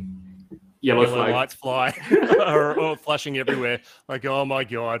 Suddenly, yellow lights fly or flashing everywhere. Like, oh my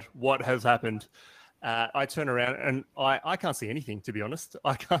God, what has happened? I turn around and I can't see anything, to be honest.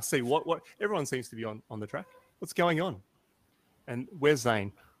 I can't see what everyone seems to be on the track. What's going on? And where's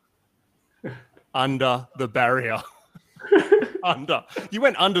Zane? Under the barrier. You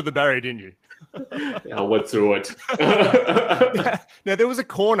went under the barrier, didn't you? Yeah, I went through it. Now, there was a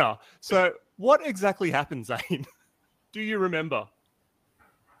corner. So what exactly happened, Zane? Do you remember?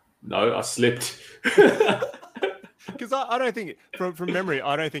 No, I slipped. Because I don't think, from memory,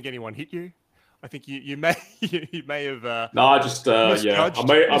 I don't think anyone hit you. I think you may have. No, I just yeah.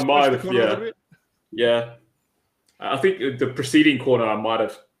 I might have yeah. I think the preceding corner I might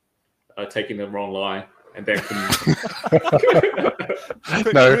have taken the wrong line and then.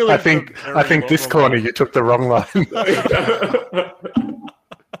 No, really I think this corner you took the wrong line.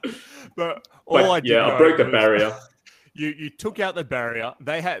 But I broke the barrier. You took out the barrier.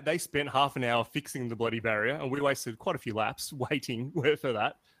 They spent half an hour fixing the bloody barrier, and we wasted quite a few laps waiting for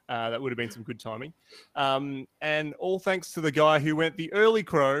that. That would have been some good timing. And all thanks to the guy who went the early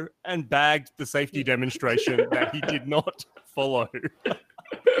crow and bagged the safety demonstration that he did not follow.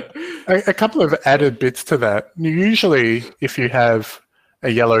 A couple of added bits to that. Usually, if you have a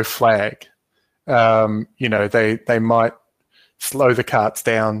yellow flag, they might slow the carts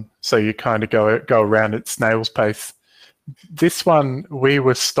down so you kind of go around at snail's pace. This one, we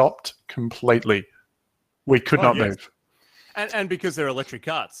were stopped completely. We could not move. And because they're electric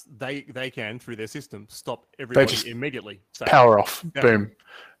carts, they can, through their system, stop everybody immediately. So, power off. Yeah.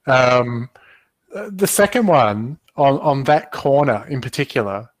 Boom. The second one, on that corner in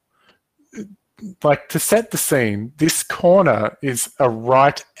particular, like to set the scene, this corner is a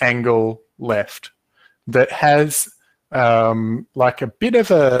right angle left that has like a bit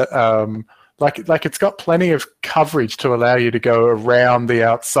of a... Like it's got plenty of coverage to allow you to go around the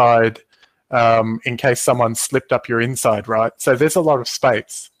outside in case someone slipped up your inside, right? So there's a lot of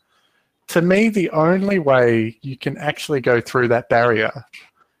space. To me, the only way you can actually go through that barrier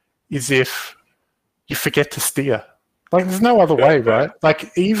is if you forget to steer. Like there's no other way, right?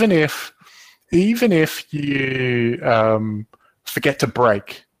 Like even if you forget to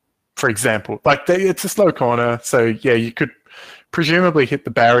brake, for example, like it's a slow corner, so yeah, you could presumably hit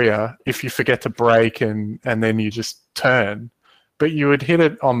the barrier if you forget to brake and then you just turn, but you would hit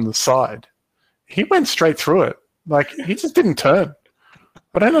it on the side. He went straight through it. Like he just didn't turn.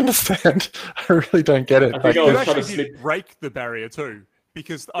 I don't understand. I really don't get it. I think you actually did break the barrier too,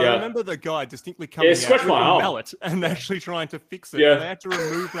 because I remember the guy distinctly coming out with a mallet and actually trying to fix it. Yeah. And they had to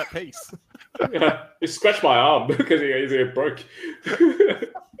remove that piece. Yeah, he scratched my arm because it broke.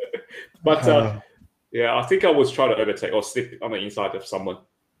 But yeah, I think I was trying to overtake or slip on the inside of someone,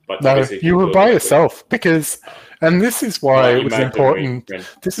 But no, you were by yourself because, and this is why it was important.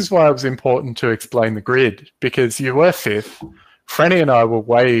 This is why it was important to explain the grid, because you were fifth. Franny and I were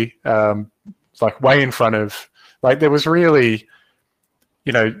way in front of. Like there was really,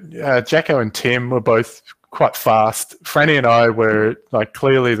 Jacko and Tim were both quite fast. Franny and I were like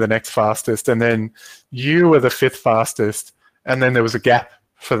clearly the next fastest, and then you were the fifth fastest, and then there was a gap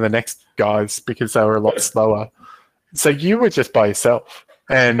for the next guys because they were a lot slower. So you were just by yourself,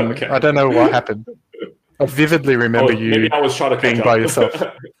 and I don't know what happened. I vividly remember you maybe I was trying to being by yourself,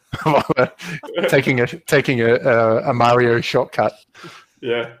 taking a Mario shortcut.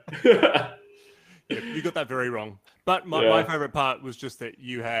 Yeah. You got that very wrong. But my favorite part was just that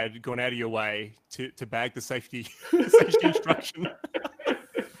you had gone out of your way to bag the safety instruction,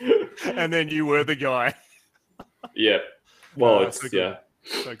 and then you were the guy. Yeah. Well, So good.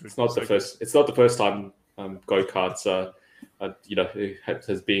 It's not the first. It's not the first time go-karts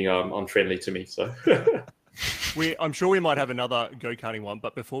has been unfriendly to me. So I'm sure we might have another go-karting one,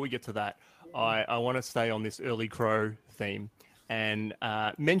 but before we get to that, I want to stay on this early crow theme and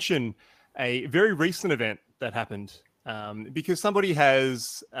mention a very recent event that happened because somebody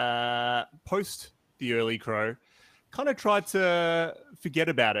has post the early crow kind of tried to forget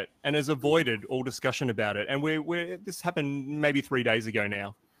about it and has avoided all discussion about it. And this happened maybe 3 days ago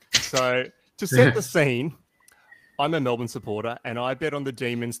now. So to set the scene, I'm a Melbourne supporter and I bet on the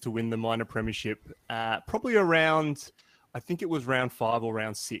Demons to win the minor premiership probably around, I think it was round 5 or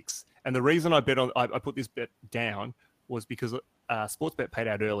round 6. And the reason I put this bet down was because Sportsbet paid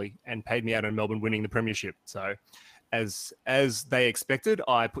out early and paid me out on Melbourne winning the premiership. So as they expected,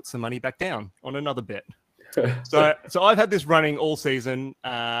 I put some money back down on another bet. So I've had this running all season.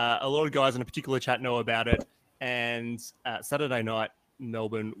 A lot of guys in a particular chat know about it. And Saturday night,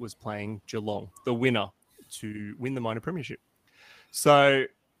 Melbourne was playing Geelong, the winner, to win the minor premiership. So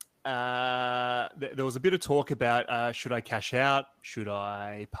there was a bit of talk about should I cash out? Should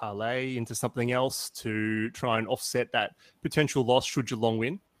I parlay into something else to try and offset that potential loss should Geelong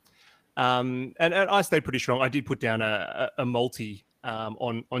win? And I stayed pretty strong. I did put down a multi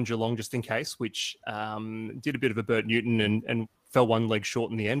on Geelong just in case, which did a bit of a Bert Newton and fell one leg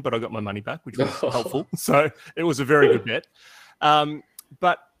short in the end, but I got my money back, which was helpful. So it was a very good bet.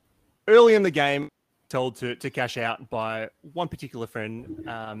 But early in the game, told to cash out by one particular friend,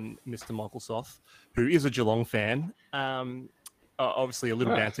 Mr. Michael Soth, who is a Geelong fan. Obviously, a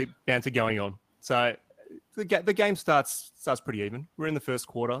little banter going on. So the game starts pretty even. We're in the first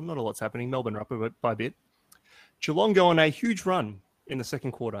quarter. Not a lot's happening. Melbourne are up by a bit. Geelong go on a huge run in the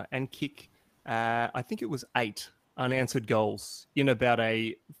second quarter and kick, I think it was 8 unanswered goals in about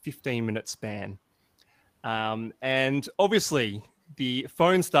a 15-minute span. And obviously, the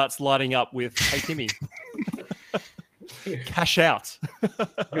phone starts lighting up with, hey, Timmy, cash out.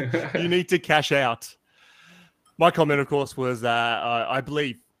 You need to cash out. My comment, of course, was, I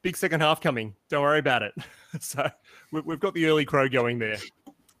believe, big second half coming. Don't worry about it. So we've got the early crow going there.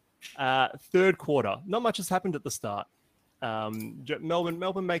 Third quarter, not much has happened at the start.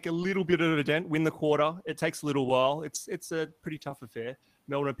 Melbourne make a little bit of a dent, win the quarter. It takes a little while. It's a pretty tough affair.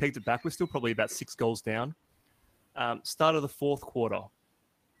 Melbourne have pegged it back. We're still probably about 6 goals down. Start of the fourth quarter.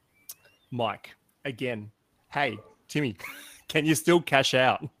 Mike, again, hey, Timmy, can you still cash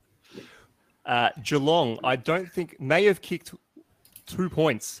out? Geelong, I don't think, may have kicked 2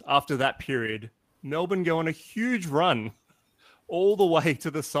 points after that period. Melbourne go on a huge run all the way to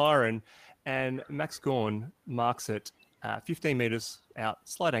the siren, and Max Gawn marks it 15 metres out,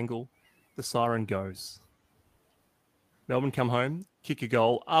 slight angle. The siren goes. Melbourne come home, kick a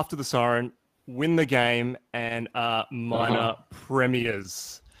goal after the siren, win the game, and are minor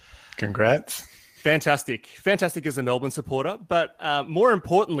premiers. Congrats. Fantastic. Fantastic as a Melbourne supporter, but more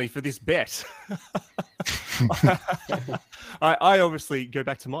importantly for this bet, I obviously go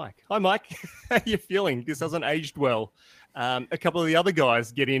back to Mike. Hi, Mike. How are you feeling? This hasn't aged well. A couple of the other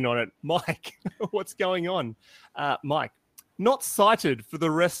guys get in on it. Mike, what's going on? Mike, not cited for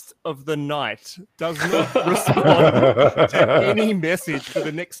the rest of the night, does not respond to any message for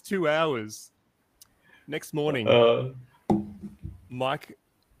the next 2 hours. Next morning, Mike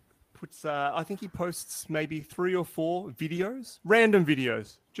puts, I think he posts maybe 3 or 4 videos, random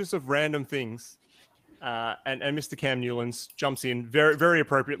videos, just of random things. And Mr. Cam Newlands jumps in very, very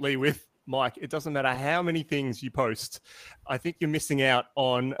appropriately with, Mike, it doesn't matter how many things you post. I think you're missing out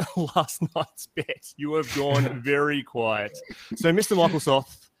on last night's bet. You have gone very quiet. So, Mr. Michael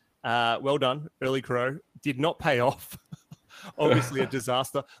Soth, well done. Early crow did not pay off. Obviously a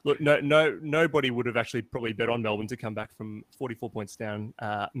disaster. Look, nobody would have actually probably bet on Melbourne to come back from 44 points down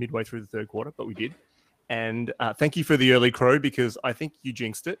midway through the third quarter, but we did. and thank you for the early crow because I think you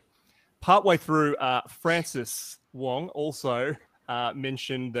jinxed it. Partway through, Francis Wong also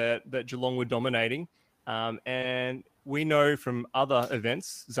mentioned that Geelong were dominating, and we know from other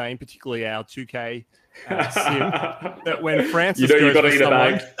events, Zane, particularly our 2K sim, that when Francis goes got to for eat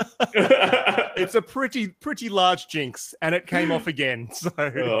someone, a bag. it's a pretty large jinx, and it came off again. So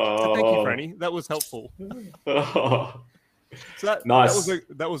thank you, Franny. That was helpful. So nice.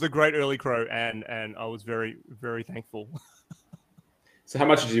 That was a great early crow, and I was very, very thankful. So how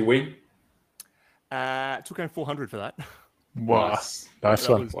much did you win? Took home 400 for that. Wow, nice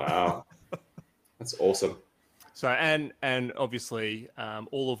one. Wow, that's awesome. So and obviously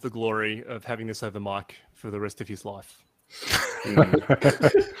all of the glory of having this over Mike for the rest of his life.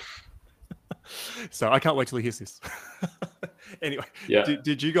 So I can't wait till he hears this. Anyway,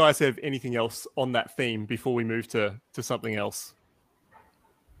 did you guys have anything else on that theme before we move to something else?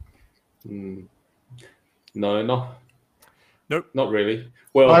 No, nope, not really.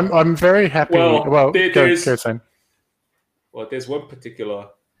 Well, I'm very happy. Well, there's one particular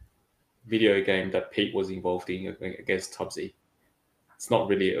video game that Pete was involved in against Tubbsy. It's not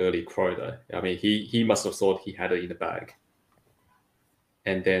really early crow though. I mean, he must have thought he had it in the bag.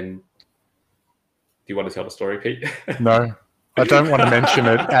 And then, do you want to tell the story, Pete? No, I don't want to mention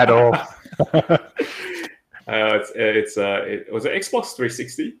it at all. It was an Xbox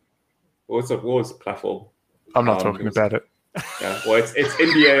 360. What was the platform? I'm not talking about it. Yeah, well, it's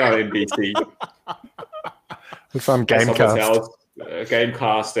NBA on NBC. It's on Gamecast.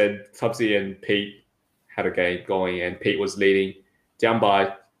 Gamecast, and Tubbsy and Pete had a game going, and Pete was leading he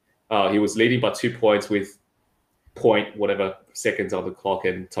was leading by 2 points with point whatever seconds on the clock,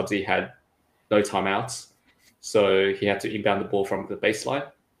 and Tubbsy had no timeouts, so he had to inbound the ball from the baseline.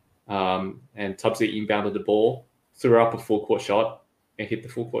 And Tubbsy inbounded the ball, threw up a full court shot, and hit the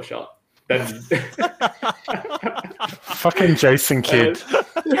full court shot. Fucking Jason Kidd.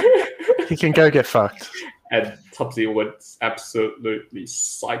 He can go get fucked. And Tubbsy was absolutely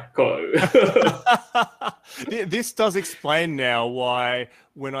psycho. This does explain now why,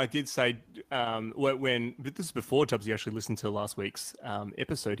 when I did say, this is before Tubbsy actually listened to last week's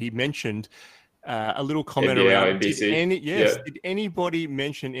episode, he mentioned a little comment NBA around, NBC. Did anybody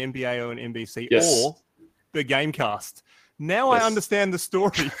mention NBA or NBC yes. or the Gamecast? Now I understand the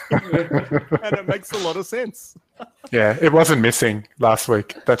story, and it makes a lot of sense. Yeah, it wasn't missing last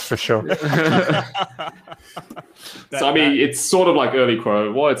week, that's for sure. So I mean, it's sort of like early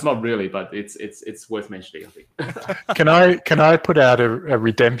crow. Well, it's not really, but it's worth mentioning, I think. Can I put out a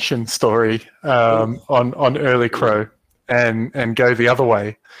redemption story on early crow and go the other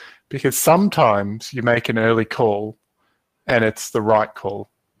way? Because sometimes you make an early call, and it's the right call.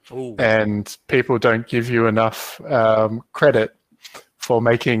 Ooh. And people don't give you enough credit for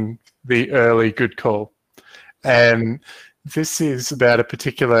making the early good call. And this is about a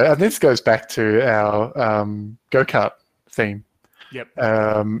particular, and this goes back to our go-kart theme. Yep.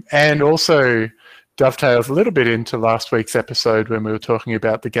 And also dovetails a little bit into last week's episode when we were talking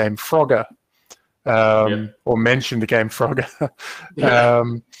about the game Frogger, or mentioned the game Frogger.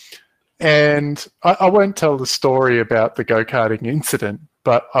 And I won't tell the story about the go-karting incident,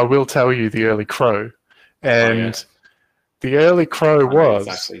 but I will tell you the early crow. And the early crow was,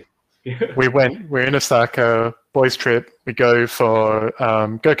 exactly. we're in Osaka, boys trip, we go for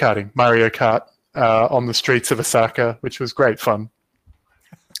go-karting, Mario Kart, on the streets of Osaka, which was great fun.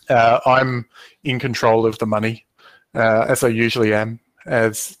 I'm in control of the money, as I usually am,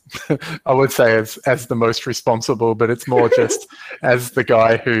 as I would say as the most responsible, but it's more just as the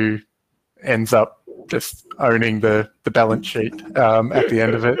guy who ends up just owning the balance sheet at the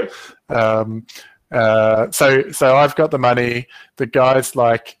end of it. So I've got the money. The guy's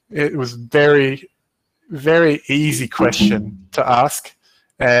like, it was very, very easy question to ask,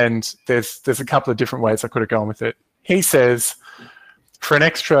 and there's a couple of different ways I could have gone with it. He says, for an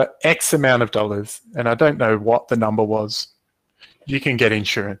extra X amount of dollars, and I don't know what the number was, you can get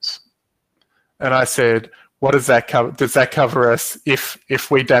insurance. And I said, what does that cover? Does that cover us if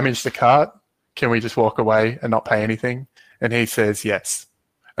we damage the cart? Can we just walk away and not pay anything? And he says, yes.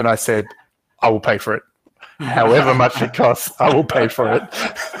 And I said, I will pay for it. However much it costs, I will pay for it.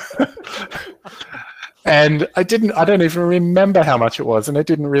 And I don't even remember how much it was. And it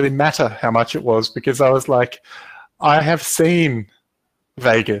didn't really matter how much it was, because I was like, I have seen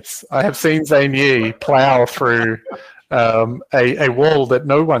Vegas. I have seen Zane Yee plow through a wall that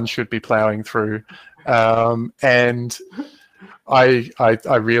no one should be plowing through. And I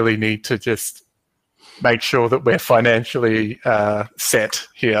really need to just make sure that we're financially set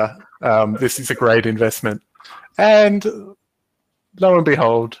here. This is a great investment. And lo and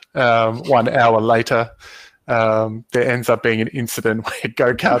behold, 1 hour later, there ends up being an incident where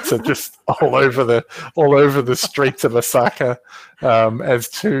go-karts are just all over the streets of Osaka, as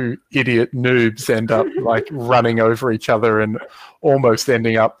two idiot noobs end up like running over each other and almost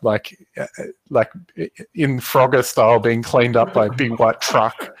ending up like in Frogger style being cleaned up by a big white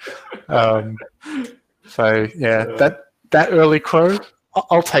truck. So yeah, that early crow,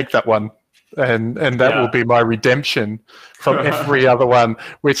 I'll take that one. And that will be my redemption from every other one,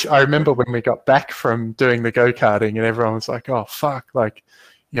 which I remember when we got back from doing the go-karting and everyone was like, oh, fuck, like,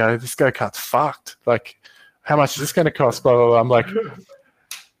 this go-kart's fucked. Like, how much is this going to cost? Blah, blah, blah. I'm like,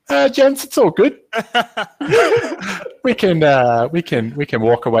 gents, it's all good. we can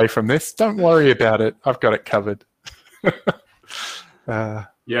walk away from this. Don't worry about it. I've got it covered.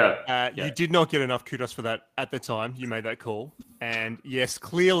 You did not get enough kudos for that at the time. You made that call. And yes,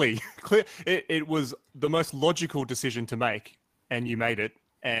 clearly, it was the most logical decision to make, and you made it.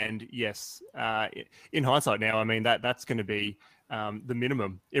 And yes, in hindsight now, I mean, that's going to be the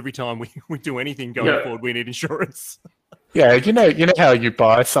minimum. Every time we do anything going forward, we need insurance. Yeah, you know how you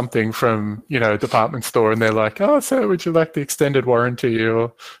buy something from, a department store and they're like, oh, so would you like the extended warranty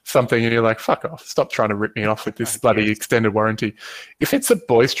or something? And you're like, fuck off. Stop trying to rip me off with this bloody extended warranty. If it's a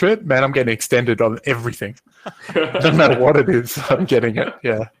boys trip, man, I'm getting extended on everything. No matter what it is, I'm getting it.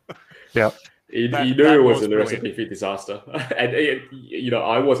 Yeah. Yeah. You knew it was a recipe for disaster. And,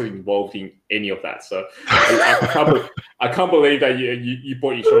 I wasn't involved in any of that. So I can't believe that you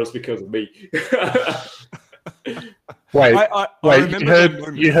bought insurance because of me. Wait,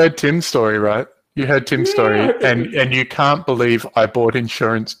 you heard Tim's story, right? You heard Tim's story, and you can't believe I bought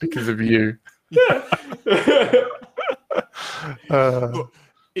insurance because of you. Look,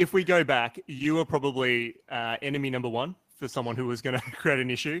 if we go back, you were probably enemy number one for someone who was going to create an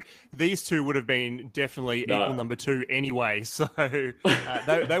issue. These two would have been definitely equal number two anyway. So they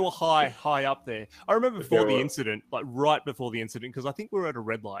were high up there. I remember before the incident, like right before the incident, because I think we were at a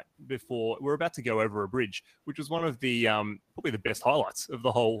red light before we were about to go over a bridge, which was one of the probably the best highlights of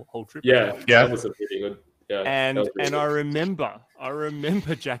the whole trip. Yeah, that was a pretty good. Yeah, and I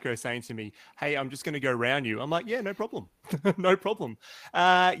remember Jacko saying to me, "Hey, I'm just going to go around you." I'm like, "Yeah, no problem, no problem."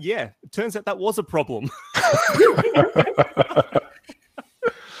 It turns out that was a problem.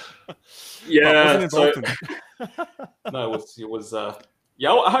 Yeah, no, it was. I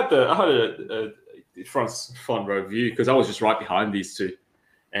had a front row view because I was just right behind these two,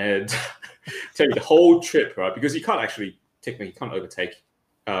 and tell you the whole trip, right? Because you can't actually technically overtake,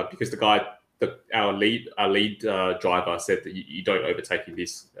 because the guy. Our lead driver said that you don't overtake in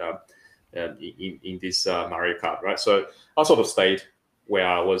this in this Mario Kart, right? So I sort of stayed where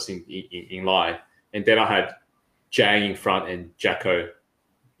I was in line, and then I had Jang in front and Jacko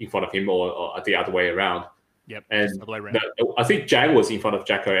in front of him, or the other way around. Yep, and the other way around. I think Jang was in front of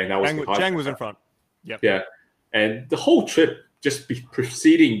Jacko, and I was behind. Jang was in front. Yep. Yeah, and the whole trip, just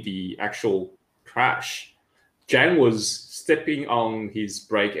preceding the actual crash, Jang was stepping on his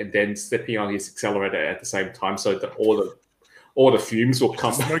brake and then stepping on his accelerator at the same time, so that all the fumes will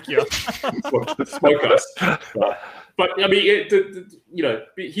come smoke you, smoke us. But I mean,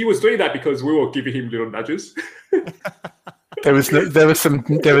 he was doing that because we were giving him little nudges. There was some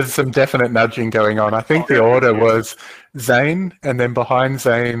definite nudging going on. I think the order was Zane, and then behind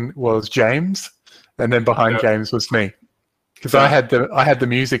Zane was James, and then behind James was me, because I had the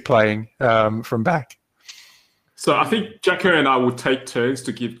music playing from back. So I think Jacko and I would take turns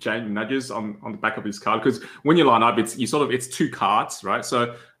to give Jane nudges on the back of his card, because when you line up, it's two cards, right?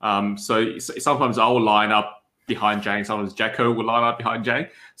 So sometimes I will line up behind Jane, sometimes Jacko will line up behind Jane.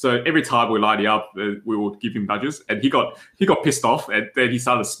 So every time we line up, we will give him nudges, and he got pissed off, and then he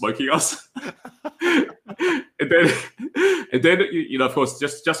started smoking us. and then of course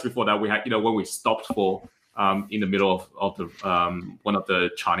just before that we had when we stopped for. In the middle of the one of the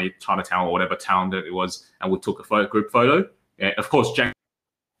Chinatown or whatever town that it was, and we took a group photo. And of course, Jack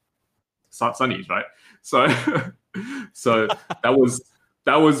Sunny's, right? So that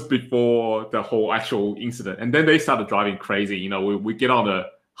was before the whole actual incident, and then they started driving crazy. We get on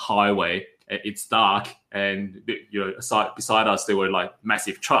the highway, it's dark, and beside us there were like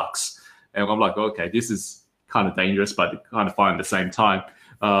massive trucks, and I'm like, okay, this is kind of dangerous, but kind of fun at the same time.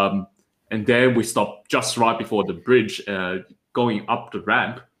 And then we stopped just right before the bridge, going up the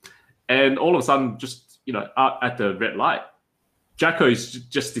ramp. And all of a sudden, just, at the red light, Jacko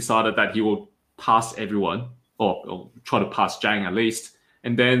just decided that he will pass everyone, or try to pass Jang at least.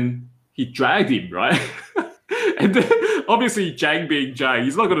 And then he dragged him, right? And then, obviously, Jang being Jang,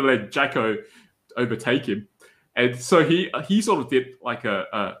 he's not going to let Jacko overtake him. And so he sort of did like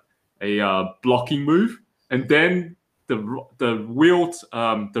a blocking move. And then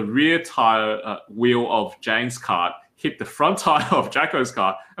the rear tire wheel of Jane's cart hit the front tire of Jacko's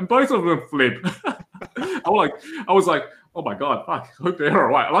car, and both of them flipped. I was like, oh my god, fuck! I hope they're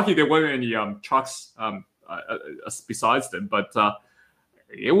all right. Lucky there weren't any trucks besides them, but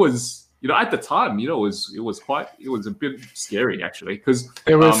it was, at the time, it was a bit scary actually, because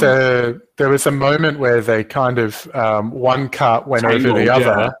there was a moment where they kind of one cart went over the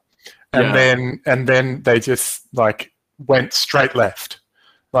other, and then they just like went straight left,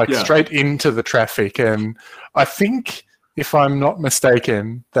 straight into the traffic. And I think, if I'm not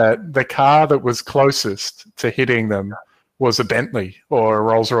mistaken, that the car that was closest to hitting them was a Bentley or a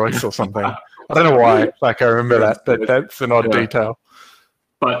Rolls Royce or something. I don't know why. I remember that, but that's an odd detail.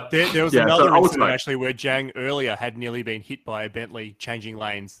 But there was another incident actually where Jang earlier had nearly been hit by a Bentley changing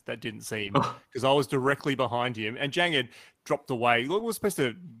lanes that didn't see him, because I was directly behind him, and Jang had dropped away. We were supposed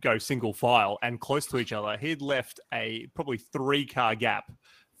to go single file and close to each other. He'd left a probably 3-car gap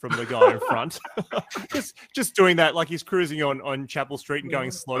from the guy in front. just doing that, like he's cruising on Chapel Street and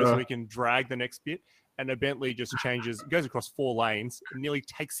going slow so he can drag the next bit. And a Bentley just goes across 4 lanes and nearly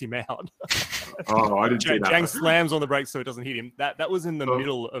takes him out. I didn't see that. Jang slams on the brakes so it doesn't hit him. That was in the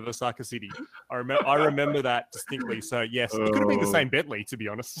middle of Osaka City. I remember that distinctly. So yes, it could have been the same Bentley, to be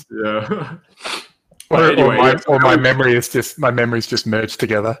honest. Yeah. My memories just merged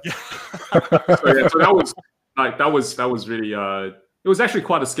together. So that was really it was actually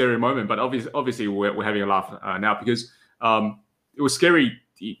quite a scary moment. But obviously we're having a laugh now, because it was scary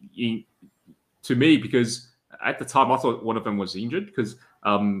to me, because at the time I thought one of them was injured, because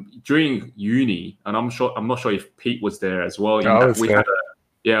during uni, and I'm not sure if Pete was there as well. We had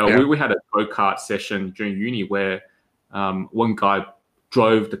a go-kart session during uni where one guy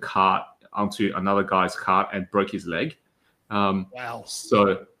drove the cart onto another guy's cart and broke his leg. Wow.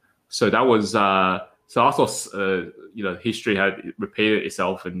 So that was so I thought history had repeated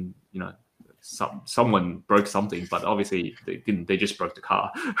itself, and someone broke something, but obviously they didn't. They just broke the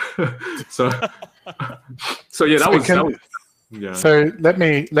car. So that was. So let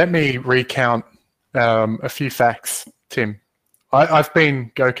me recount a few facts, Tim. I've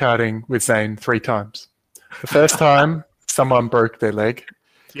been go-karting with Zane 3 times. The first time, someone broke their leg.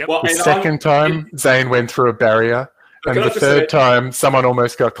 Yep. The second time, Zane went through a barrier. And the third time, someone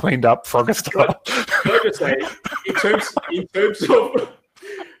almost got cleaned up frog style. Can I just say, in terms of,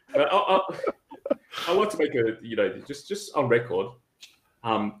 I want to make just on record.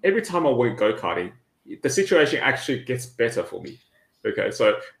 Every time I went go-karting, the situation actually gets better for me. Okay,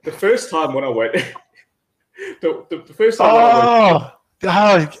 so the first time when I went, the first time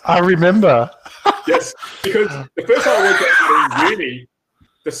I remember. Yes, because the first time I went go-karting in uni,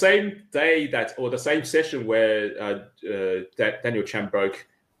 the same day the same session where Daniel Chan broke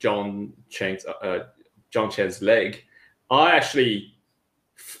John Chen's leg, I actually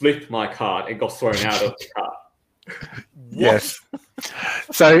flipped my cart and got thrown out of the cart. Yes.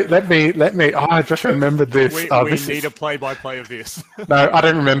 So let me. I just remembered this. We need a play-by-play of this. No, I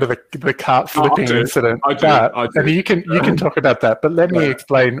don't remember the cart flipping incident. I do. And you can talk about that, but let me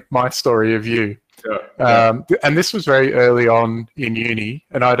explain my story of you. And this was very early on in uni,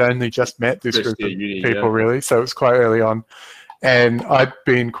 and I'd only just met this group of people, really, so it was quite early on. And I'd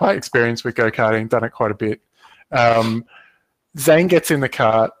been quite experienced with go-karting, done it quite a bit. Zane gets in the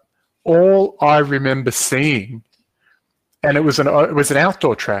cart. All I remember seeing, and it was an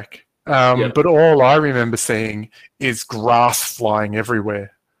outdoor track, but all I remember seeing is grass flying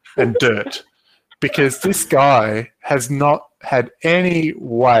everywhere and dirt, because this guy has not had any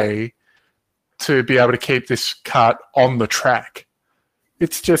way to be able to keep this cart on the track.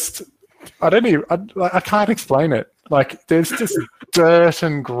 It's just, I can't explain it. Like, there's just dirt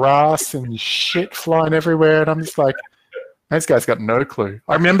and grass and shit flying everywhere, and I'm just like, this guy's got no clue.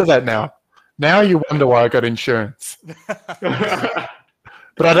 I remember that now. Now you wonder why I got insurance. But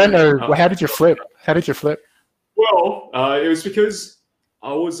I don't know. How did you flip? Well, it was because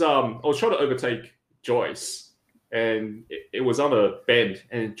I was trying to overtake Joyce, and it was on a bend,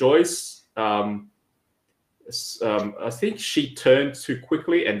 and Joyce, I think she turned too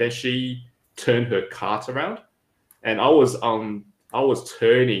quickly, and then she turned her cart around, and I was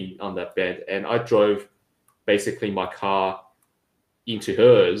turning on that bend, and I drove basically my car into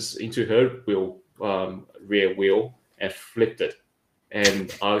her rear wheel, and flipped it,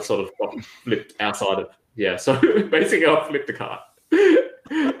 and I sort of got flipped outside of so basically I flipped the car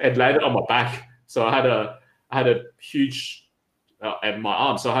and landed on my back. So I had a huge and my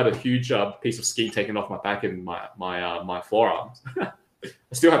arm. So I had a huge piece of ski taken off my back and my forearms. I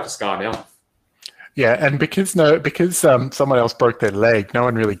still have the scar now. Yeah, and because someone else broke their leg, no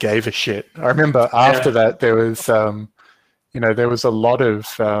one really gave a shit. I remember after that there was there was a lot of,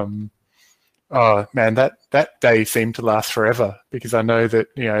 oh man, that day seemed to last forever, because I know that,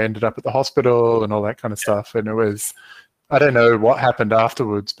 I ended up at the hospital and all that kind of stuff. And it was, I don't know what happened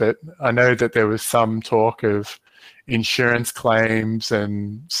afterwards, but I know that there was some talk of insurance claims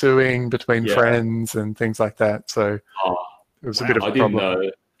and suing between friends and things like that. So it was a bit of a problem. I didn't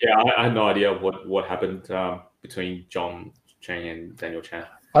know. Yeah, I had no idea what happened between John Chang and Daniel Chan.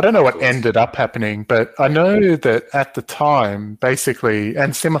 I don't know what ended up happening, but I know that at the time, basically,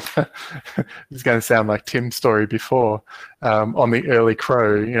 and similar, it's going to sound like Tim's story before, on the early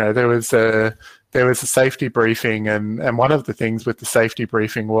Crow, there was a safety briefing, and one of the things with the safety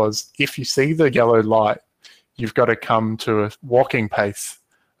briefing was, if you see the yellow light, you've got to come to a walking pace,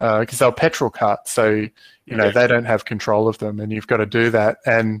 because they're petrol carts, so they don't have control of them, and you've got to do that.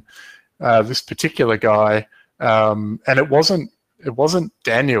 And this particular guy, and it wasn't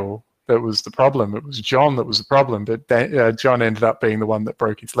Daniel that was the problem. It was John that was the problem, but John ended up being the one that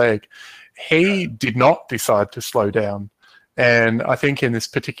broke his leg. He did not decide to slow down, and I think in this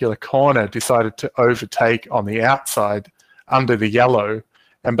particular corner decided to overtake on the outside under the yellow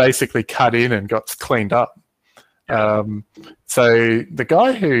and basically cut in and got cleaned up. So the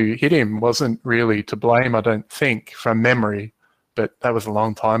guy who hit him wasn't really to blame, I don't think, from memory, but that was a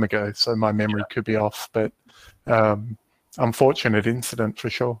long time ago, so my memory could be off. But unfortunate incident for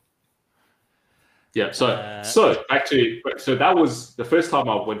sure. Yeah. So that was the first time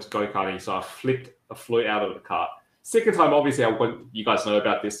I went to go-karting. So I flew out of the cart. Second time, obviously, you guys know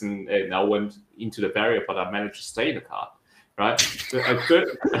about this, and I went into the barrier, but I managed to stay in the cart, right?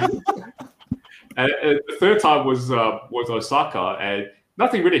 And the third time was Osaka, and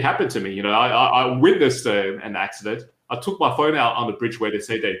nothing really happened to me. I witnessed an accident. I took my phone out on the bridge where they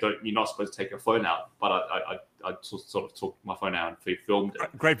say you're not supposed to take your phone out, but I sort of took my phone out and filmed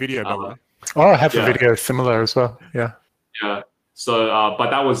it. Great video, by the way. Oh, I have a video similar as well. Yeah. Yeah. So, but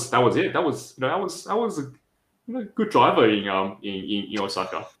that was it. That was a good driver in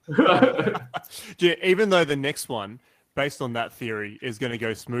Osaka. Yeah, even though the next one, based on that theory, is going to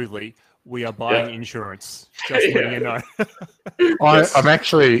go smoothly, we are buying insurance. Just letting you know. I'm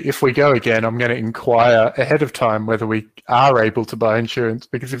actually, if we go again, I'm going to inquire ahead of time whether we are able to buy insurance,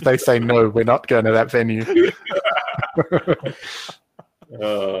 because if they say no, we're not going to that venue.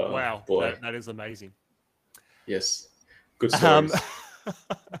 Wow, that is amazing. Yes, good stories.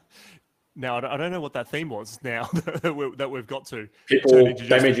 Now, I don't know what that theme was now that we've got to. People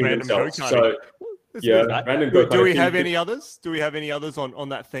damaging themselves. So, random go-karting. Do we have any others? Do we have any others on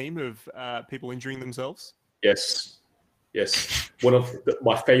that theme of people injuring themselves? Yes. One of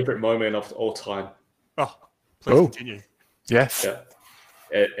my favorite moment of all time. Oh, please continue. Yes.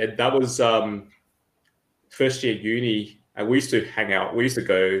 Yeah. And that was first year uni, and we used to hang out. We used to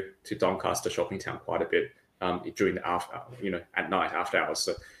go to Doncaster shopping town quite a bit during the at night after hours.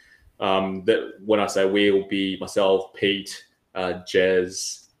 So that when I say we, will be myself, Pete,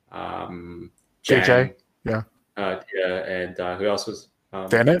 Jez, JJ, and who else was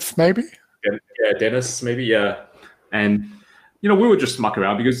Dennis, maybe? Dennis, maybe, yeah. And we would just muck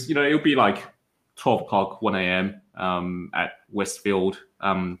around because it would be like 12 o'clock, 1 a.m. At Westfield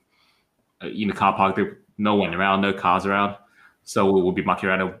in the car park. There no one around, no cars around, so we would be mucking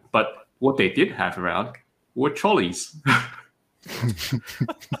around. But what they did have around were trolleys.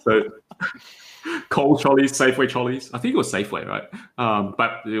 So cold trolleys, Safeway trolleys. I think it was Safeway, right?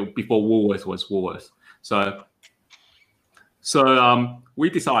 But before Woolworths was Woolworths. So we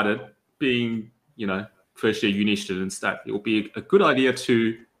decided, being first year uni students, that it would be a good idea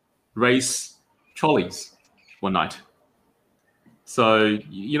to race trolleys one night. So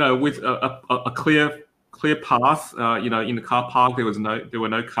with a clear path, in the car park, there were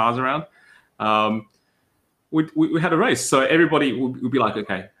no cars around. We had a race, so everybody would be like,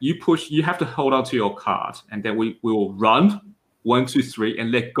 okay, you have to hold on to your cart, and then we will run 1, 2, 3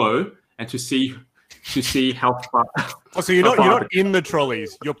 and let go, and to see how far. Oh, so you're not in the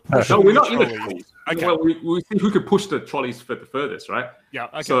trolleys. You're pushing. No, we're not in the trolleys. Okay. Well, we see who could push the trolleys the furthest, right? Yeah.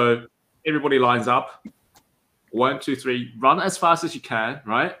 Okay. So everybody lines up. 1, 2, 3. Run as fast as you can,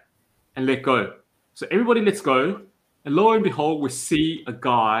 right? And let go. So everybody lets go, and lo and behold, we see a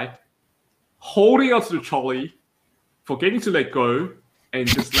guy holding onto the trolley, forgetting to let go, and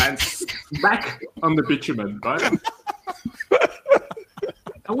just lands smack on the bitumen, right?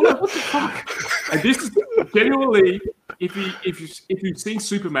 And we're like, what the fuck? And this is genuinely, if you've seen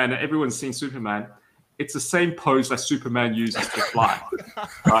Superman, and everyone's seen Superman, it's the same pose that Superman uses to fly.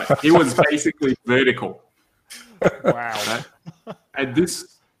 Right? It was basically vertical. Wow. Right? And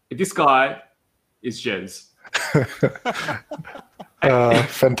this guy is Jez.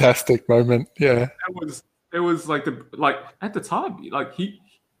 Fantastic moment. Yeah. it was like at the time, like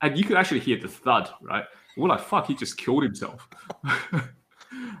and you could actually hear the thud, right? We're like, fuck, he just killed himself.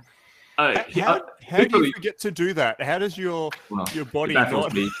 How do you forget to do that? How does your body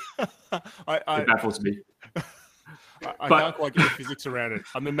not? Me. It baffles me. I can't quite get the physics around it.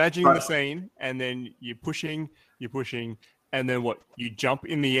 I'm imagining the scene, and then you're pushing, and then what? You jump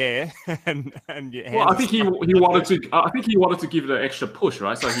in the air, and your hands. Well, I think he wanted to. I think he wanted to give it an extra push,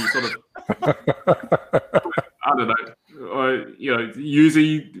 right? So he sort of, I don't know,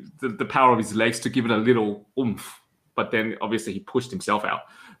 using the power of his legs to give it a little oomph. But then obviously he pushed himself out,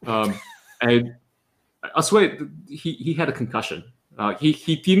 and I swear he had a concussion.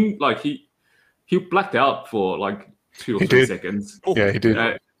 He didn't he blacked out for like 2 or 3 seconds. Yeah, he did.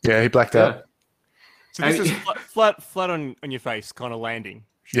 He blacked out. So this is flat on your face, kind of landing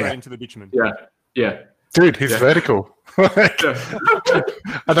straight into the bitumen. Yeah. Dude, he's vertical. And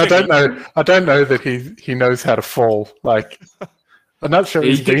I don't know that he knows how to fall. Like, I'm not sure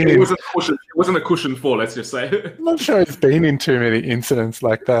he's been in. It wasn't a cushion fall, let's just say. I'm not sure he's been in too many incidents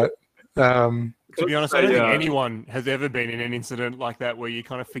like that. To be honest, I don't think anyone has ever been in an incident like that where you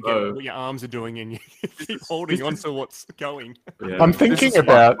kind of forget what your arms are doing and you keep holding on to what's going. Yeah. I'm thinking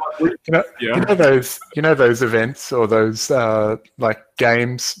about those events or those like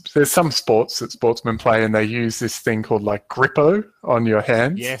games. There's some sports that sportsmen play and they use this thing called like grippo on your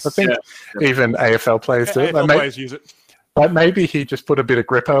hands. Yes. I think even AFL players do it. AFL players use it. Like maybe he just put a bit of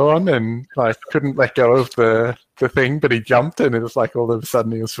grippo on and like couldn't let go of the thing, but he jumped and it was like all of a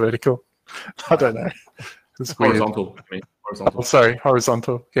sudden he was vertical. I don't know. It's horizontal. Horizontal. Oh, sorry,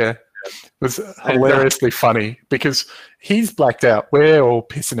 horizontal. Yeah. It was hilariously funny because he's blacked out. We're all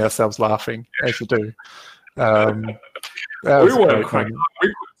pissing ourselves laughing, as you do. We were cracking. We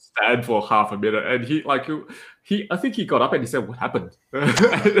could stand for half a minute, and I think he got up and he said, "What happened?"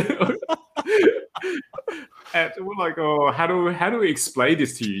 And we're like, "Oh, how do we explain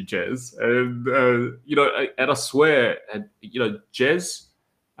this to you, Jez?" And and I swear, and Jez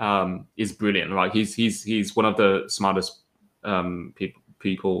is brilliant, right? He's one of the smartest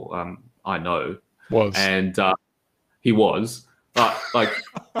people I know. And he was, but like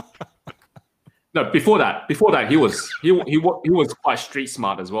no, before that he was quite street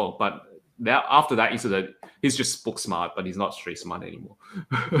smart as well. But now after that incident, he's just book smart, but he's not street smart anymore.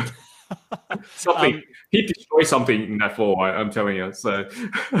 He destroyed something in that fall. I'm telling you. So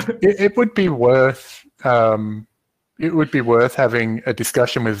it would be worth. It would be worth having a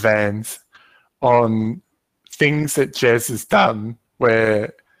discussion with Vans on things that Jez has done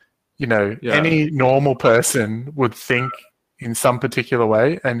where, any normal person would think in some particular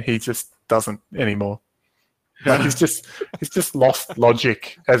way and he just doesn't anymore. Like he's just lost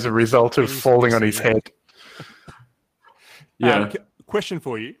logic as a result of falling on his head. Yeah. Question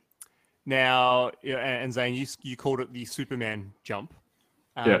for you. Now, and Zane, you called it the Superman jump.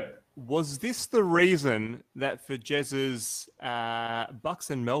 Was this the reason that for Jez's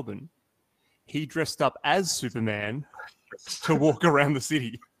Bucks in Melbourne, he dressed up as Superman to walk around the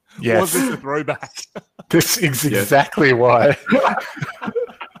city? Yes. Was this a throwback? This is exactly why.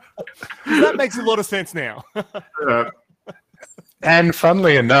 That makes a lot of sense now. And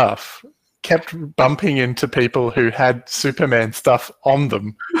funnily enough, kept bumping into people who had Superman stuff on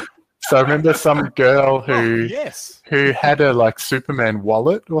them. So I remember some girl who had a like Superman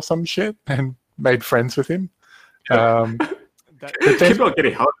wallet or some shit and made friends with him. Kept on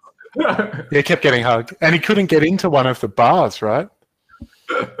getting hugged. Yeah, kept getting hugged, and he couldn't get into one of the bars, right?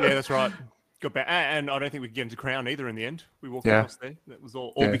 Yeah, that's right. Got back, and I don't think we could get into Crown either in the end. We walked across there. That was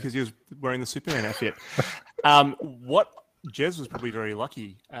all because he was wearing the Superman outfit. What Jez was probably very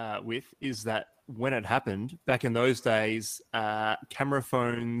lucky with is that when it happened back in those days, camera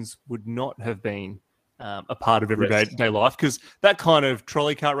phones would not have been a part of everyday life, because that kind of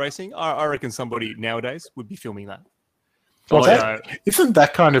trolley cart racing, I reckon somebody nowadays would be filming that. Well, isn't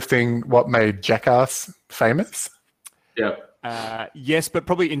that kind of thing what made Jackass famous? Yeah. Yes, but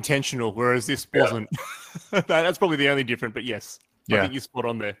probably intentional, whereas this wasn't. That's probably the only difference, but yes, I think you're spot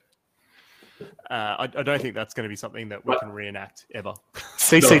on there. I don't think that's going to be something that we can reenact ever.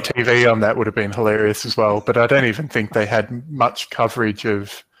 CCTV on that would have been hilarious as well, but I don't even think they had much coverage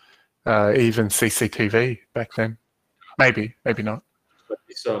of even CCTV back then. Maybe not.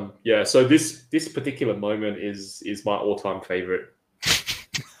 So this particular moment is my all-time favorite.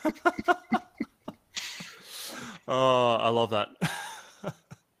 Oh, I love that.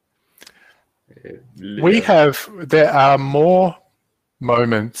 There are more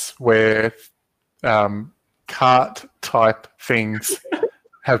moments where cart type things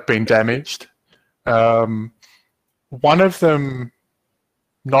have been damaged. One of them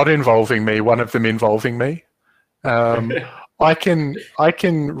not involving me, one of them involving me. I can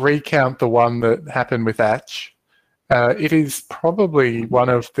recount the one that happened with Atch. It is probably one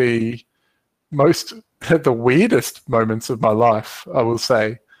of the the weirdest moments of my life, I will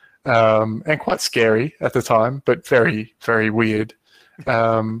say, and quite scary at the time, but very, very weird.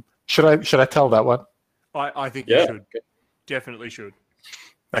 Should I tell that one? I think you should. Definitely should.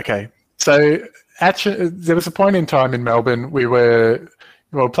 Okay. So actually, there was a point in time in Melbourne we were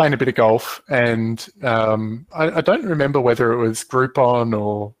playing a bit of golf, and I don't remember whether it was Groupon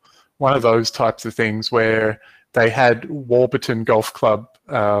or one of those types of things where they had Warburton Golf Club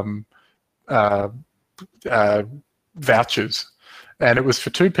vouchers, and it was for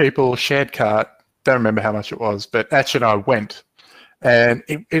 2 people, shared cart. Don't remember how much it was, but Atch and I went, and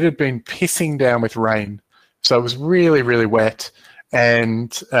it had been pissing down with rain, so it was really, really wet.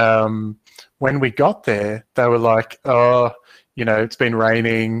 And when we got there, they were like, "Oh, it's been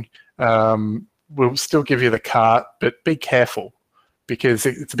raining. We'll still give you the cart, but be careful because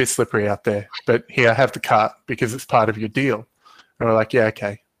it's a bit slippery out there. But here, have the cart because it's part of your deal." And we're like, "Yeah,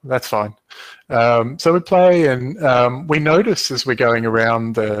 okay, that's fine." So we play, and we notice as we're going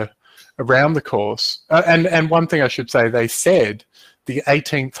around the course. And one thing I should say, they said the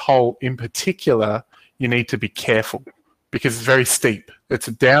 18th hole in particular, you need to be careful because it's very steep. It's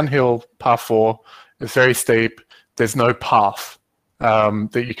a downhill par 4. It's very steep. There's no path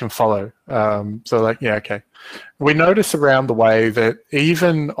that you can follow. So like, yeah, okay. We notice around the way that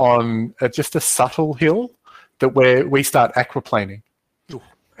even on just a subtle hill that we start aquaplaning.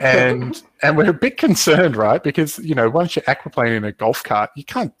 And we're a bit concerned, right? Because, once you're aquaplaning in a golf cart, you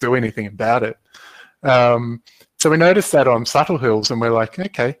can't do anything about it. So we noticed that on subtle hills, and we're like,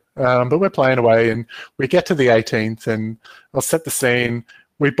 okay, but we're playing away, and we get to the 18th, and I'll set the scene.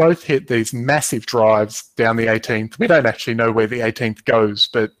 We both hit these massive drives down the 18th. We don't actually know where the 18th goes,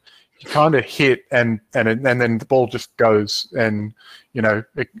 but you kind of hit, and then the ball just goes, and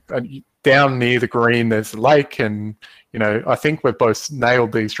down near the green there's a lake, and I think we've both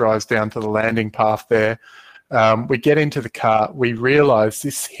nailed these drives down to the landing path there. We get into the car. We realise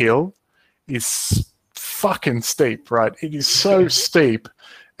this hill is fucking steep, right? It is so steep,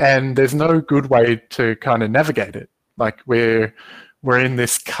 and there's no good way to kind of navigate it. Like we're in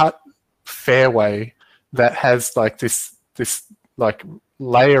this cut fairway that has like this like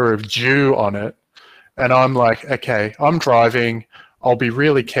layer of dew on it, and I'm like, okay, I'm driving. I'll be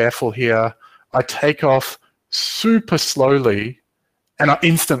really careful here. I take off super slowly, and I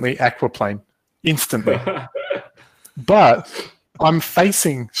instantly aquaplane. Instantly. But I'm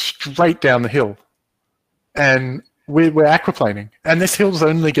facing straight down the hill, and we're aquaplaning, and this hill's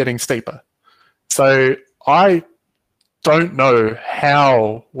only getting steeper. So I don't know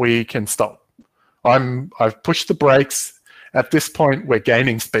how we can stop. I've pushed the brakes. At this point, we're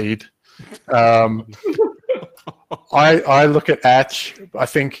gaining speed. I look at Atch, I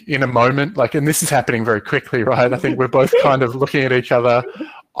think in a moment, and this is happening very quickly, right? I think we're both kind of looking at each other.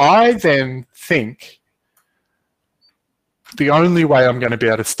 I then think the only way I'm going to be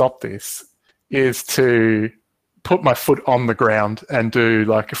able to stop this is to put my foot on the ground and do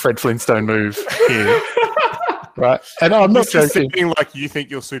like a Fred Flintstone move here. Right? And I'm not joking. Like you think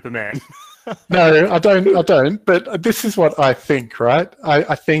you're Superman. No, I don't. But this is what I think, right?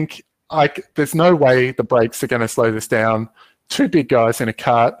 I think there's no way the brakes are going to slow this down. 2 big guys in a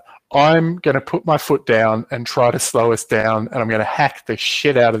cart. I'm going to put my foot down and try to slow us down, and I'm going to hack the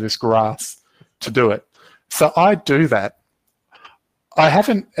shit out of this grass to do it. So I do that. I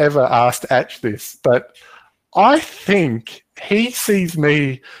haven't ever asked Atch this, but I think he sees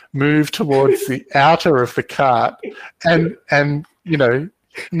me move towards the outer of the cart, and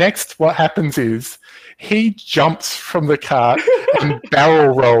next what happens is he jumps from the cart and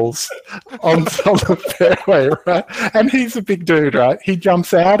barrel rolls onto the fairway, right? And he's a big dude, right? He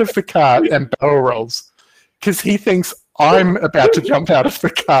jumps out of the cart and barrel rolls because he thinks I'm about to jump out of the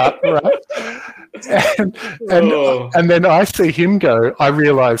cart, right? And then I see him go. I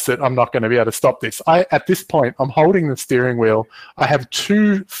realize that I'm not going to be able to stop this. At this point, I'm holding the steering wheel. I have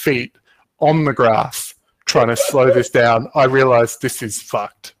 2 feet on the grass trying to slow this down. I realize this is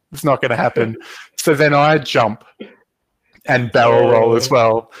fucked. It's not going to happen. So then I jump and barrel roll as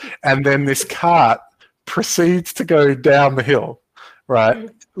well. And then this cart proceeds to go down the hill, right?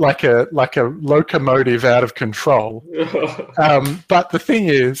 Like a locomotive out of control. But the thing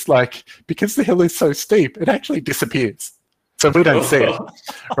is, because the hill is so steep, it actually disappears. So we don't see it,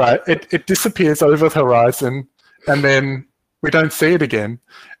 right? It disappears over the horizon, and then we don't see it again.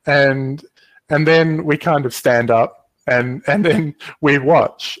 And then we kind of stand up, and then we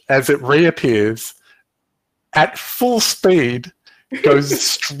watch as it reappears at full speed, goes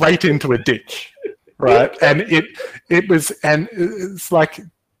straight into a ditch, right? And it's like,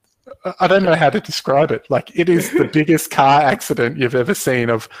 I don't know how to describe it. Like, it is the biggest car accident you've ever seen,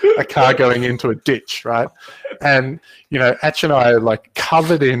 of a car going into a ditch, right? And, Atch and I are like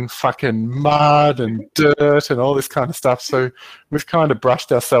covered in fucking mud and dirt and all this kind of stuff. So we've kind of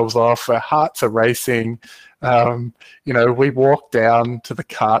brushed ourselves off. Our hearts are racing. We walk down to the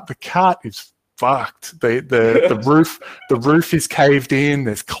cart. The cart is fucked. The roof is caved in.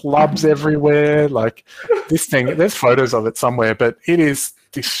 There's clubs everywhere. Like, this thing, there's photos of it somewhere, but it is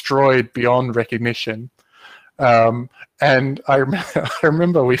destroyed beyond recognition. And I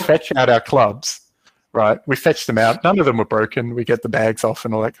remember we fetch out our clubs, right? We fetch them out. None of them were broken. We get the bags off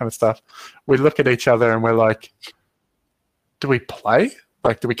and all that kind of stuff. We look at each other and we're like, do we play?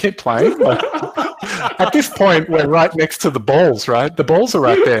 Like, do we keep playing? Like, at this point, we're right next to the balls, right? The balls are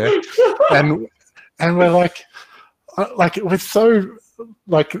right there. And we're like we're so,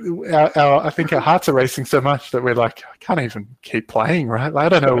 like, I think our hearts are racing so much that we're like, I can't even keep playing, right?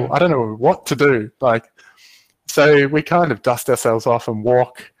 Like, I don't know what to do. Like, so we kind of dust ourselves off and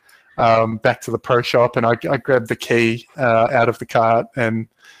walk back to the pro shop, and I grabbed the key out of the cart, and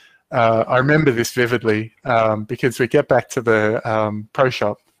I remember this vividly because we get back to the pro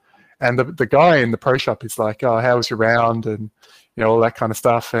shop, and the guy in the pro shop is like, "Oh, how was your round?" and all that kind of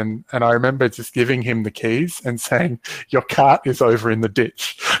stuff. And I remember just giving him the keys and saying, "Your cart is over in the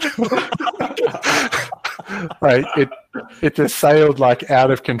ditch." Right? It just sailed like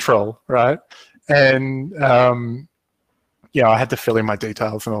out of control, right? And I had to fill in my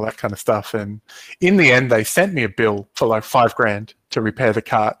details and all that kind of stuff. And in the end, they sent me a bill for like $5,000 to repair the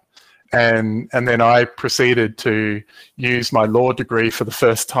cart. And then I proceeded to use my law degree for the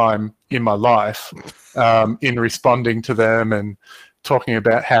first time in my life in responding to them and talking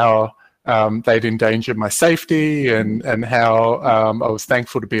about how they'd endangered my safety and how I was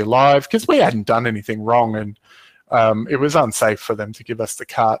thankful to be alive, because we hadn't done anything wrong, and it was unsafe for them to give us the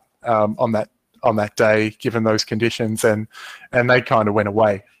cart on that day, given those conditions, and they kind of went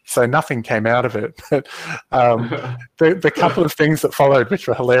away. So nothing came out of it. But the couple of things that followed, which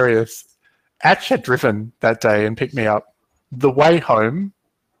were hilarious, Atch had driven that day and picked me up. The way home,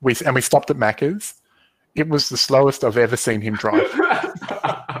 we stopped at Macca's. It was the slowest I've ever seen him drive.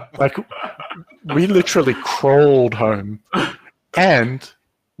 Like, we literally crawled home, and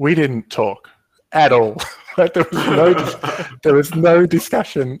we didn't talk at all. Like, there was no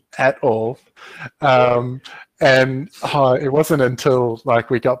discussion at all. And it wasn't until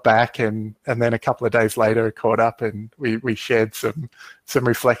like we got back and then a couple of days later caught up and we shared some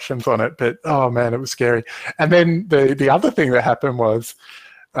reflections on it. But oh man, it was scary. And then the other thing that happened was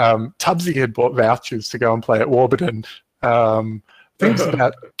Tubbsy had bought vouchers to go and play at Warburton. I think it was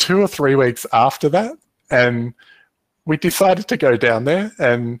about 2 or 3 weeks after that, and we decided to go down there.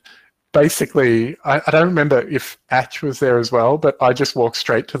 And basically, I don't remember if Atch was there as well, but I just walked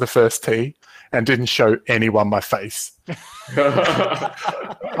straight to the first tee and didn't show anyone my face.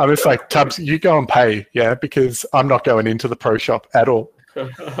 I was like, Tubbs, you go and pay, yeah, because I'm not going into the pro shop at all.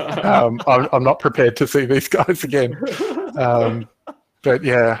 I'm not prepared to see these guys again. But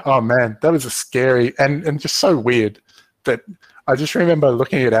yeah, oh man, that was a scary and just so weird that I just remember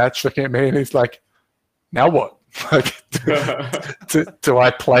looking at Atch, looking at me, and he's like, now what? Like, do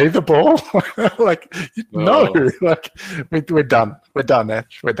I play the ball? Like, no, like we're done. We're done,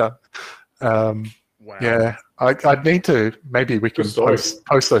 Atch. We're done. Wow. Yeah, I'd need to, maybe we can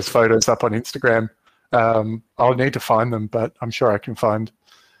post those photos up on Instagram. I'll need to find them, but I'm sure I can find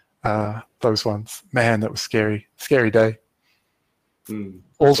those ones. Man, that was scary. Scary day.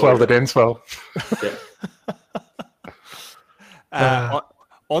 All's well that ends well.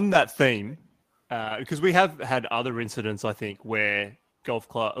 On that theme, because we have had other incidents, I think, where golf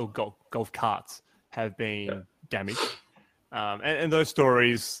carts have been damaged. And those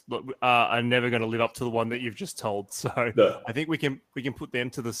stories are never going to live up to the one that you've just told. So no. I think we can put them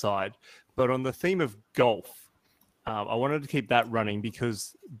to the side. But on the theme of golf, I wanted to keep that running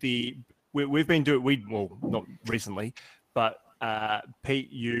because we've been doing, not recently, but Pete,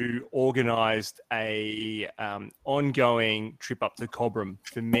 you organised a ongoing trip up to Cobram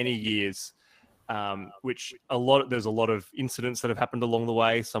for many years, which there's a lot of incidents that have happened along the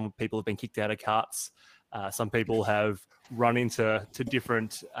way. Some people have been kicked out of carts. Some people have run into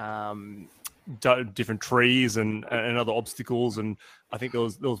different trees and other obstacles, and I think there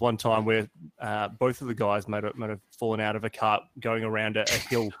was one time where both of the guys might have fallen out of a cart going around a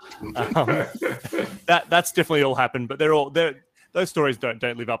hill. That's definitely all happened, but those stories don't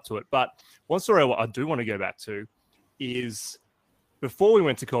live up to it. But one story I do want to go back to is before we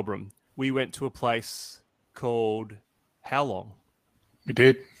went to Cobram, we went to a place called How Long? We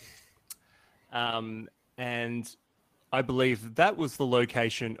did. And I believe that was the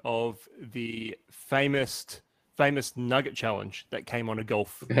location of the famous nugget challenge that came on a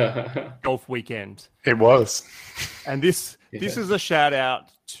golf weekend. It was. And this is a shout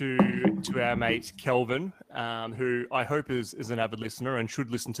out to our mate Kelvin, who I hope is an avid listener and should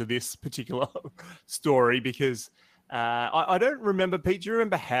listen to this particular story, because I don't remember, Pete, do you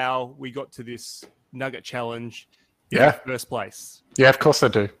remember how we got to this nugget challenge in the first place? Yeah, of course I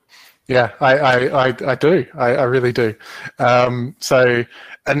do. Yeah, I do. I really do. So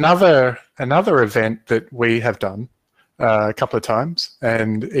another event that we have done a couple of times,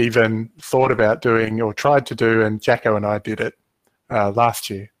 and even thought about doing or tried to do, and Jacko and I did it last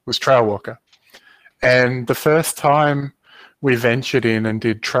year, was Trail Walker. And the first time we ventured in and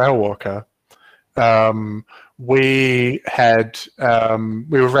did Trail Walker, we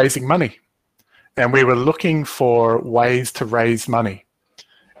were raising money, and we were looking for ways to raise money.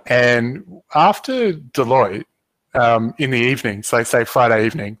 And after Deloitte, in the evening, so say Friday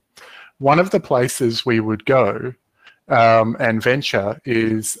evening, one of the places we would go and venture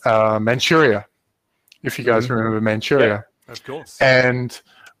is Manchuria, if you guys remember Manchuria. Yeah, of course. And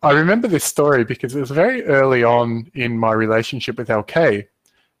I remember this story because it was very early on in my relationship with LK,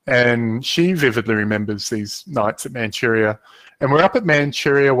 and she vividly remembers these nights at Manchuria. And we're up at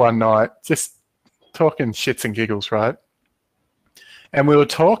Manchuria one night, just talking shits and giggles, right? And we were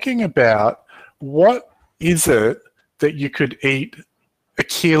talking about what is it that you could eat a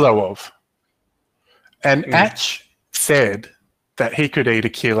kilo of. And Atch said that he could eat a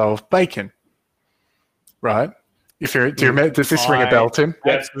kilo of bacon, right? Do you remember, does this ring a bell, Tim?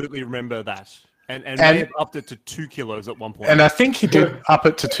 I absolutely remember that. And may have upped it to 2 kilos at one point. And I think he did up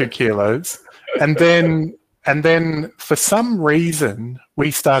it to 2 kilos. And then for some reason,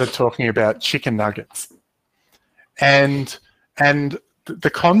 we started talking about chicken nuggets. And the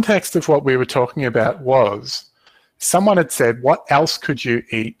context of what we were talking about was someone had said, what else could you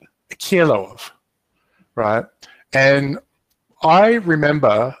eat a kilo of, right? And I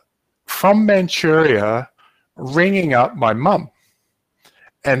remember from Manchuria ringing up my mum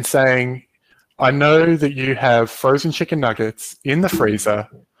and saying, I know that you have frozen chicken nuggets in the freezer.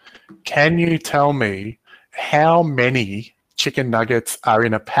 Can you tell me how many chicken nuggets are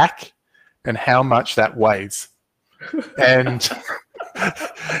in a pack and how much that weighs? And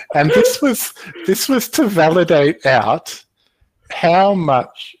this was to validate out how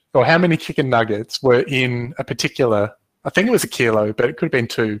much or how many chicken nuggets were in a particular, I think it was a kilo, but it could have been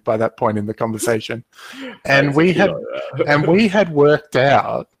 2 by that point in the conversation. And we had worked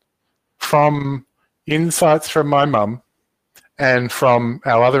out from insights from my mum and from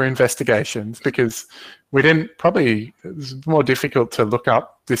our other investigations, because we didn't it was more difficult to look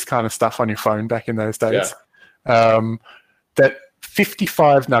up this kind of stuff on your phone back in those days. That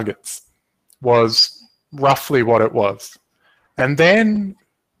 55 nuggets was roughly what it was. And then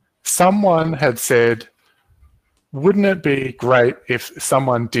someone had said, wouldn't it be great if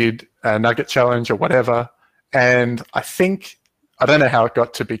someone did a nugget challenge or whatever? And I don't know how it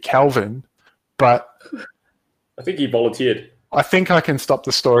got to be Calvin, but I think he volunteered. I think I can stop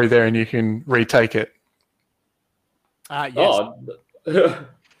the story there and you can retake it. Yes.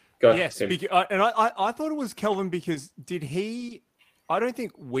 Oh, yes, and I thought it was Kelvin because I don't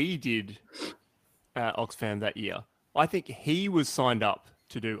think we did Oxfam that year. I think he was signed up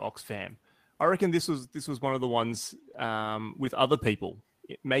to do Oxfam. I reckon this was one of the ones with other people,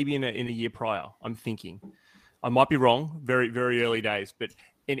 maybe in a year prior. I'm thinking, I might be wrong. Very very early days, but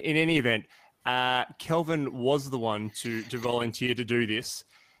in any event, Kelvin was the one to volunteer to do this,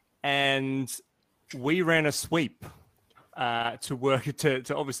 and we ran a sweep to work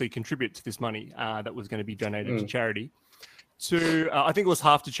to obviously contribute to this money that was going to be donated to charity. I think it was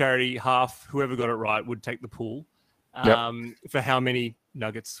half to charity, half whoever got it right would take the pool for how many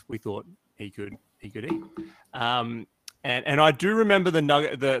nuggets we thought he could eat. And I do remember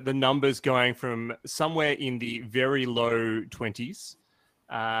the numbers going from somewhere in the very low 20s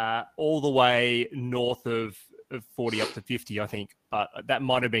all the way north of 40 up to 50, I think. But that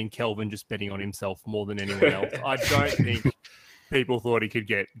might have been Kelvin just betting on himself more than anyone else. I don't think people thought he could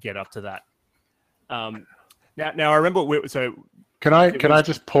get up to that. Now I remember. Can I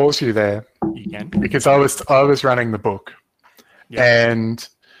just pause you there? You can, because I was running the book, and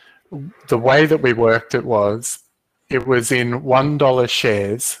the way that we worked it was in $1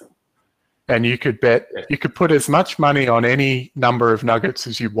 shares, and you could put as much money on any number of nuggets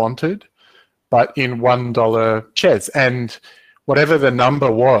as you wanted, but in $1 shares, and whatever the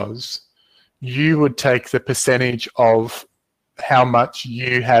number was, you would take the percentage of how much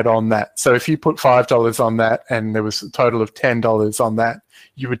you had on that. So if you put $5 on that and there was a total of $10 on that,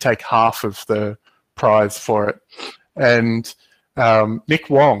 you would take half of the prize for it. And Nick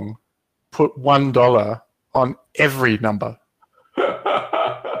Wong put $1 on every number.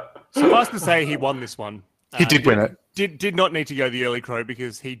 Suffice to say, he won this one. He did win it. Did not need to go the early crow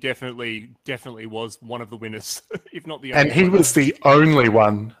because he definitely was one of the winners, if not the only. And he was the only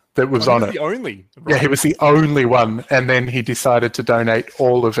one that was on it. The only. Right. Yeah, he was the only one, and then he decided to donate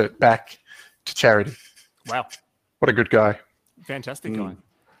all of it back to charity. Wow, what a good guy! Fantastic guy.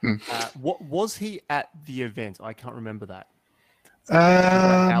 What was he at the event? I can't remember that.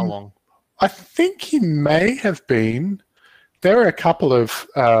 How long? I think he may have been. There were a couple of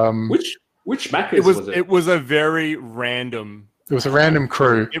which Macca's was it? It was a very random. It was a random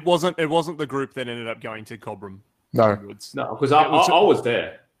crew. It wasn't the group that ended up going to Cobram. No, because I was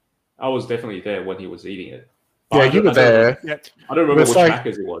there. I was definitely there when he was eating it. Yeah, you were there. Yeah. I don't remember which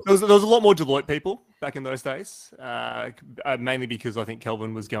Macca's it was. There was a lot more Deloitte people back in those days, mainly because I think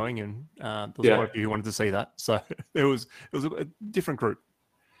Kelvin was going, and there was quite a few who wanted to see that. So it was a different group.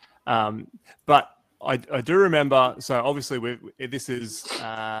 But I do remember. So obviously,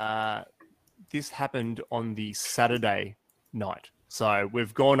 this happened on the Saturday night. So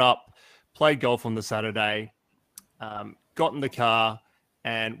we've gone up, played golf on the Saturday, got in the car.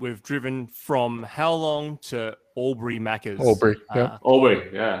 And we've driven from how long to Albury Macca's? Albury, yeah.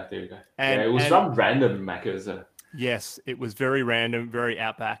 Albury, yeah, there you go. And it was some random Macca's. Yes, it was very random, very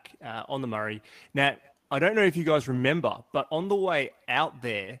outback on the Murray. Now, I don't know if you guys remember, but on the way out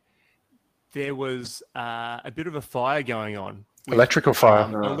there was a bit of a fire going on. Electrical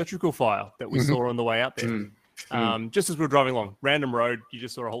fire. Electrical fire that we saw on the way out there. Just as we were driving along, random road, you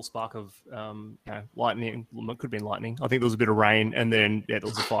just saw a whole spark of lightning. Well, it could have been lightning. I think there was a bit of rain, and then there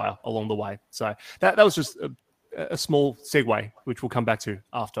was a fire along the way. So that was just a small segue, which we'll come back to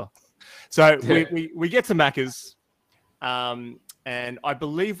after. So we get to Macca's, and I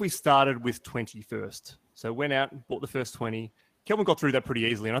believe we started with 20 first. So went out and bought the first 20. Kelvin got through that pretty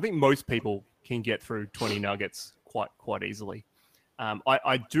easily, and I think most people can get through 20 nuggets quite easily.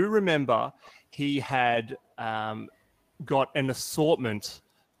 I do remember he had got an assortment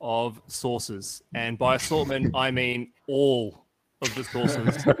of sauces, and by assortment I mean all of the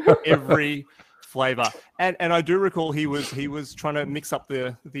sauces, every flavor. And I do recall he was trying to mix up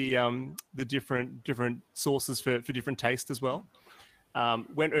the different sauces for different tastes as well.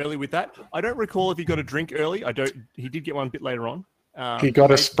 Went early with that. I don't recall if he got a drink early. He did get one a bit later on. He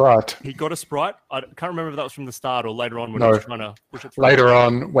got a Sprite. He got a Sprite. I can't remember if that was from the start or later on when he was trying to push it through. Later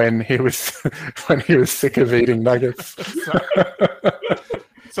on when he was sick of eating nuggets.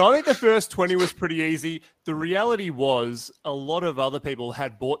 So I think the first 20 was pretty easy. The reality was a lot of other people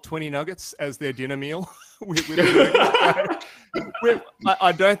had bought 20 nuggets as their dinner meal.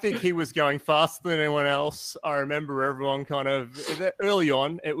 I don't think he was going faster than anyone else. I remember everyone kind of early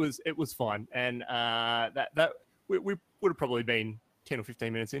on. It was fine, and that we would have probably been 10 or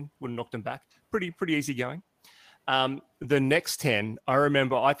 15 minutes in. Would have knocked him back. Pretty easy going. The next 10, I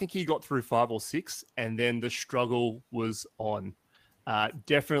remember. I think he got through 5 or 6, and then the struggle was on.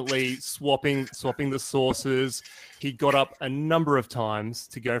 Definitely swapping the sauces. He got up a number of times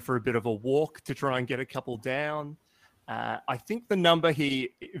to go for a bit of a walk to try and get a couple down. I think the number he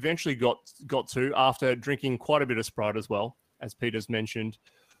eventually got to after drinking quite a bit of Sprite as well, as Peter's mentioned,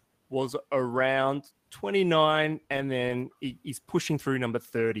 was around 29, and then he's pushing through number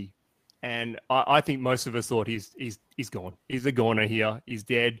 30. And I think most of us thought he's gone. He's a goner here. He's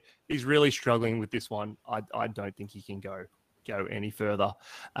dead. He's really struggling with this one. I don't think he can go any further.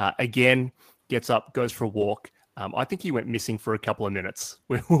 Again, gets up, goes for a walk. I think he went missing for a couple of minutes.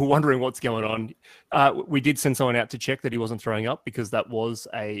 We were wondering what's going on. We did send someone out to check that he wasn't throwing up, because that was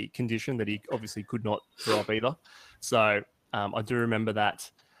a condition that he obviously could not throw up either. So I do remember that.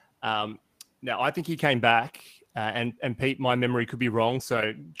 Now, I think he came back, and Pete, my memory could be wrong,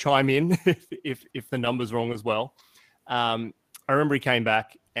 so chime in if the number's wrong as well. I remember he came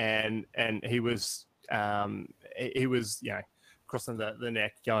back and he was crossing the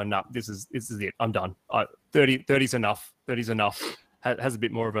neck, going, "No, this is it. I'm done. 30's enough. 30's enough." Has a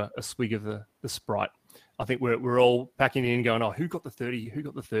bit more of a swig of the Sprite. I think we're all packing in, going, "Oh, who got the 30? Who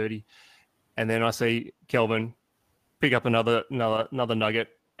got the 30?" And then I see Kelvin pick up another nugget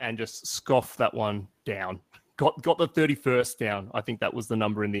and just scoff that one down. Got the 31st down. I think that was the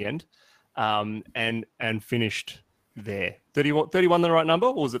number in the end, and finished there. 31 the right number,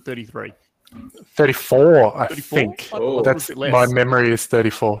 or was it 33? 34, I 34? think. Oh, that's my memory is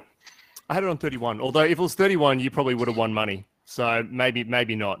 34. I had it on 31. Although if it was 31, you probably would have won money. So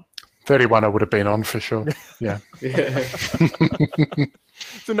maybe not. 31 I would have been on for sure. Yeah. Yeah.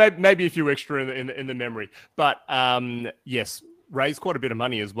 So maybe a few extra in the memory, but yes, raised quite a bit of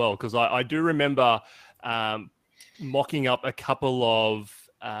money as well, because I do remember mocking up a couple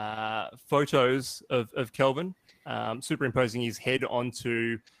of photos of Kelvin, superimposing his head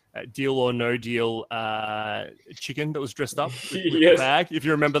onto Deal or No Deal chicken that was dressed up with the bag, if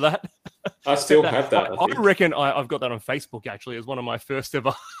you remember that. I still have that. I reckon I've got that on Facebook actually as one of my first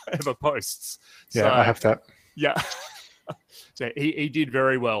ever posts. Yeah, so, I have that. Yeah. So he did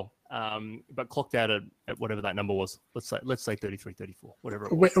very well, but clocked out at whatever that number was. Let's say 33, 34, whatever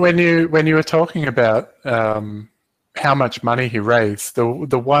it was. When you were talking about how much money he raised, the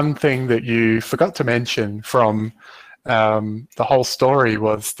one thing that you forgot to mention from the whole story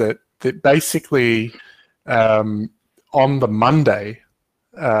was that basically on the Monday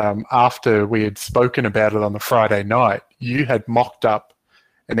after we had spoken about it on the Friday night, you had mocked up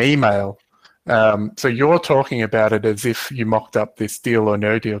an email. So you're talking about it as if you mocked up this Deal or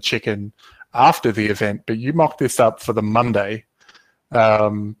No Deal chicken after the event, but you mocked this up for the Monday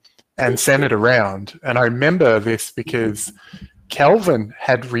and sent it around. And I remember this because Kelvin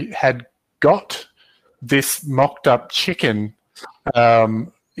had got this mocked up chicken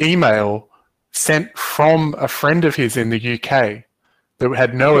email sent from a friend of his in the UK that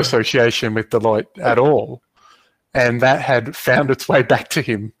had no association with Deloitte at all. And that had found its way back to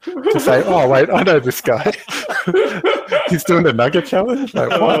him to say, oh, wait, I know this guy. He's doing the nugget challenge?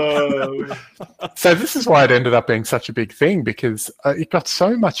 Like, what? So this is why it ended up being such a big thing, because it got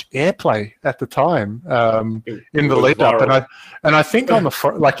so much airplay at the time in the lead up. And I think on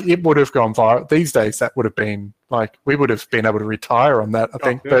the it would have gone viral. These days, that would have been we would have been able to retire on that, I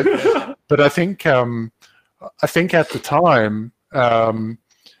think. But I think at the time,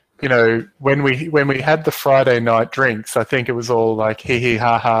 when we had the Friday night drinks, I think it was all like hee hee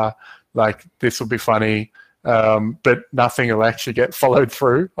ha ha, like this will be funny, but nothing will actually get followed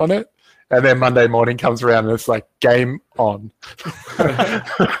through on it. And then Monday morning comes around and it's like game on.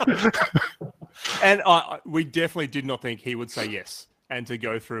 And we definitely did not think he would say yes and to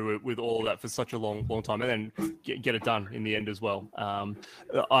go through it with all of that for such a long time, and then get it done in the end as well.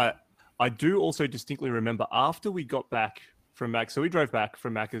 I do also distinctly remember after we got back from Mac, so we drove back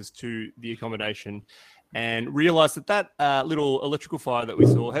from Macca's to the accommodation and realized that little electrical fire that we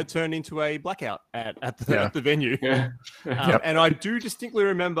saw had turned into a blackout at the venue. Yeah. And I do distinctly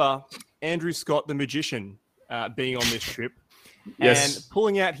remember Andrew Scott, the magician, being on this trip and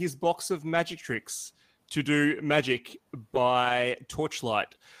pulling out his box of magic tricks to do magic by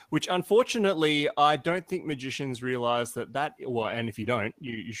torchlight, which unfortunately I don't think magicians realize that and if you don't,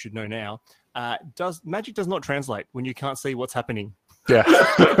 you should know now, magic does not translate when you can't see what's happening. Yeah.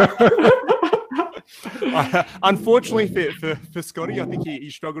 Unfortunately for Scotty, I think he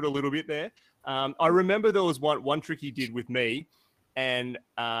struggled a little bit there. I remember there was one trick he did with me, and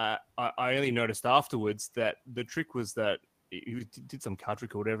I only noticed afterwards that the trick was that he did some card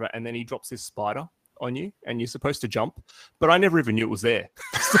trick or whatever, and then he drops this spider on you, and you're supposed to jump, but I never even knew it was there.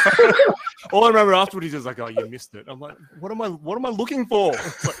 So, all I remember afterwards, he's just like, "Oh, you missed it." I'm like, "What am I looking for?"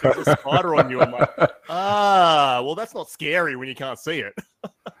 It's like, there's a spider on you. I'm like, well, that's not scary when you can't see it.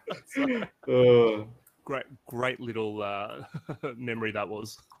 So, great little memory that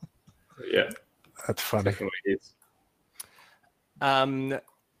was. Yeah, that's funny. Definitely is.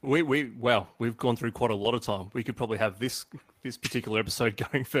 We've gone through quite a lot of time. We could probably have this particular episode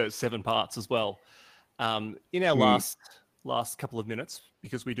going for 7 parts as well. In our last couple of minutes,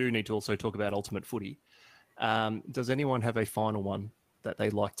 because we do need to also talk about Ultimate Footy. Does anyone have a final one that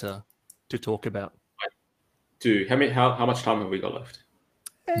they'd like to talk about? How much time have we got left?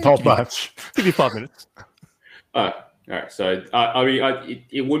 Not much. Give you 5 minutes. All right. So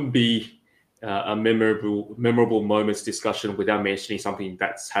it wouldn't be a memorable moments discussion without mentioning something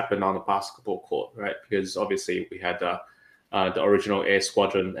that's happened on the basketball court, right? Because obviously we had the original Air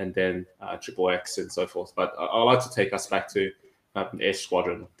Squadron and then Triple X and so forth. But I'd like to take us back to Air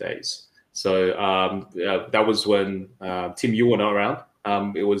Squadron days. So that was when Tim, you were not around.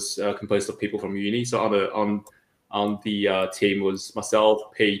 It was composed of people from uni. So on the team was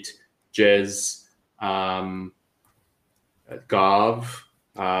myself, Pete, Jez, Gav.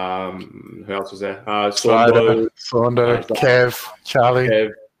 Who else was there? Swondo, Kev, Charlie,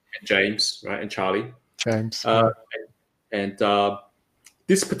 and James, right? And Charlie, James, and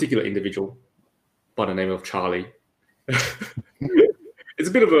this particular individual by the name of Charlie. It's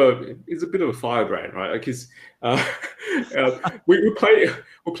a bit of a firebrand, right? Because we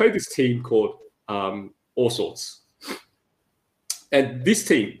played this team called All Sorts, and this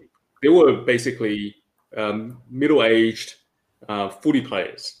team, they were basically middle-aged footy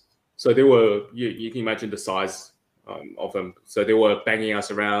players. So they were, you can imagine the size of them. So they were banging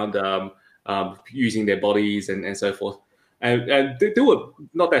us around, using their bodies and so forth. And they were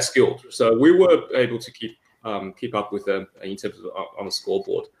not that skilled. So we were able to keep up with them in terms of on the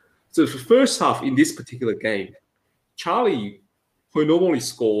scoreboard. So for the first half in this particular game, Charlie, who normally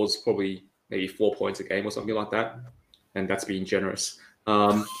scores probably maybe 4 points a game or something like that, and that's being generous.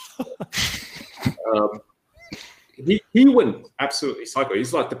 He went absolutely psycho.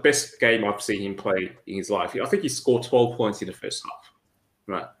 It's like the best game I've seen him play in his life. I think he scored 12 points in the first half,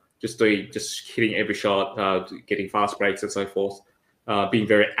 right? Just hitting every shot, getting fast breaks and so forth, being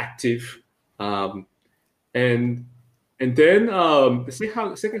very active, and then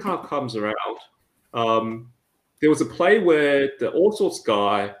the second half comes around. There was a play where the all sorts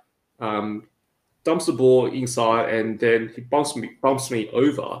guy dumps the ball inside, and then he bumps me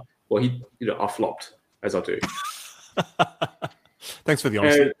over. Well, I flopped as I do. Thanks for the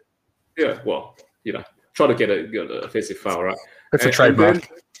honesty. Yeah, well, try to get a offensive foul, right? It's a trademark.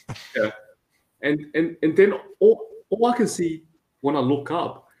 And then all I can see when I look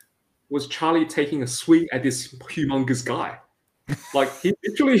up was Charlie taking a swing at this humongous guy. Like he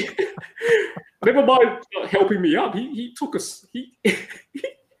literally, never mind helping me up. He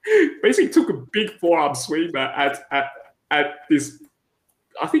basically took a big forearm swing at this.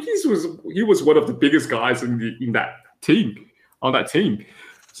 I think he was one of the biggest guys on that team.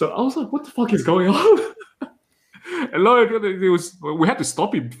 So I was like, what the fuck is going on? And we had to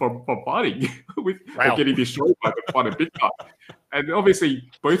stop him from fighting with getting destroyed by the big guy. And obviously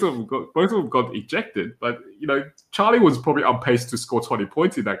both of them got ejected. But Charlie was probably on pace to score 20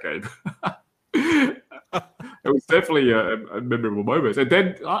 points in that game. It was definitely a memorable moment. And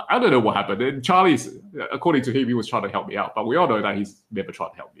then I don't know what happened. And Charlie's, according to him, he was trying to help me out. But we all know that he's never tried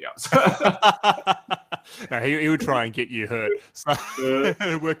to help me out. No, he would try and get you hurt. So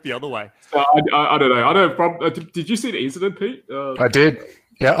it worked the other way. So I don't know. Did you see the incident, Pete? I did.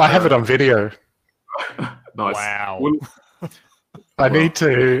 Yeah, I have it on video. Nice. Wow. I need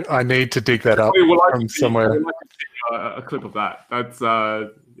to dig that up from somewhere. A clip of that. That's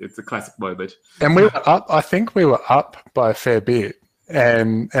it's a classic moment. And we were up. I think we were up by a fair bit,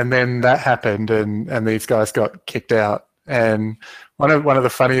 and then that happened, and these guys got kicked out. And one of the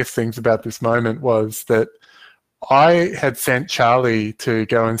funniest things about this moment was that I had sent Charlie to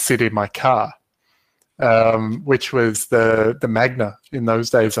go and sit in my car, which was the Magna in those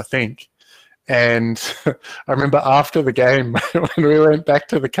days, I think. And I remember after the game, when we went back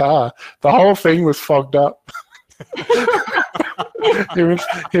to the car, the whole thing was fogged up.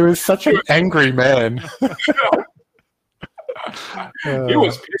 He was such an angry man. He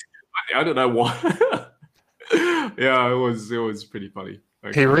was pissed. I don't know why. Yeah, it was pretty funny.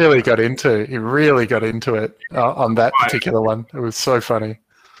 Okay. He really got into it on that particular one. It was so funny.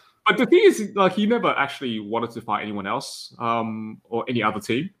 But the thing is, like, he never actually wanted to fight anyone else or any other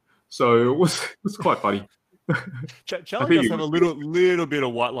team. So it was quite funny. Charlie does have a little bit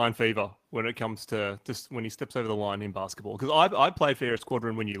of white line fever when it comes to just when he steps over the line in basketball. Because I played for Air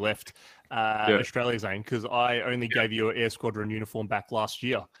Squadron when you left Australia, Zane, because I only gave you an Air Squadron uniform back last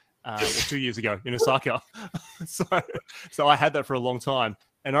year, or 2 years ago in Osaka. So I had that for a long time.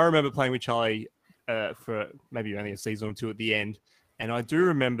 And I remember playing with Charlie for maybe only a season or two at the end. And I do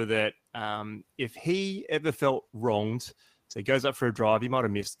remember that if he ever felt wronged, so he goes up for a drive, he might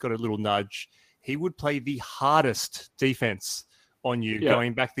have missed, got a little nudge, he would play the hardest defense on you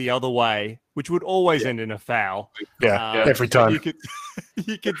going back the other way, which would always end in a foul. Every time.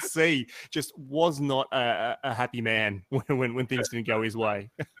 You could see just was not a happy man when things didn't go his way.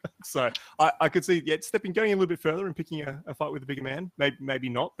 So I could see going a little bit further and picking a fight with a bigger man. Maybe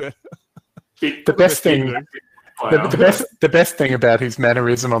not, but the best thing the best thing about his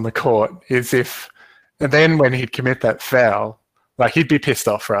mannerism on the court is and then when he'd commit that foul, like he'd be pissed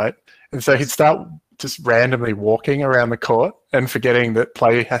off, right? And so he'd start just randomly walking around the court and forgetting that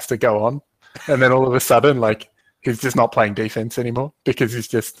play has to go on. And then all of a sudden, like, he's just not playing defense anymore because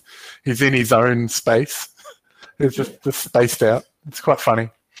he's in his own space. He's just spaced out. It's quite funny.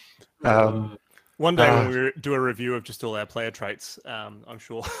 One day when we do a review of just all our player traits, I'm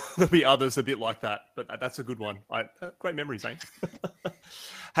sure there'll be others a bit like that, but that's a good one. Great memories, Zane.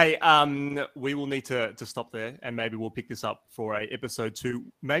 Hey, we will need to stop there, and maybe we'll pick this up for a episode 2,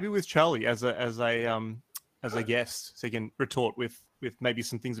 maybe with Charlie as a guest, so he can retort with maybe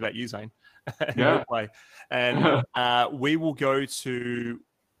some things about you, Zane. And we will go to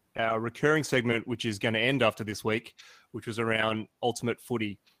our recurring segment, which is going to end after this week, which was around Ultimate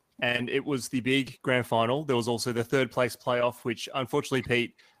Footy. And it was the big grand final. There was also the third place playoff, which unfortunately,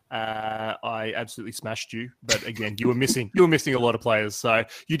 Pete, I absolutely smashed you. But again, you were missing a lot of players. So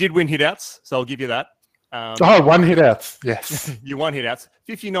you did win hitouts, so I'll give you that. One hitouts, yes. You won hitouts,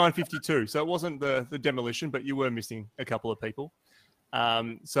 59-52. So it wasn't the demolition, but you were missing a couple of people.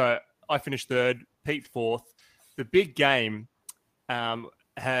 So I finished third, Pete fourth. The big game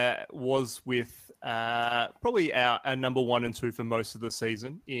was with probably our number 1 and 2 for most of the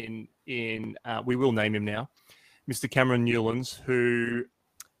season. In we will name him now, Mr. Cameron Newlands, who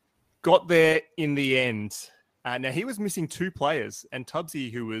got there in the end. Now, he was missing 2 players, and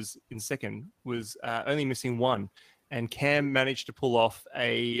Tubbsy, who was in second, was only missing 1. And Cam managed to pull off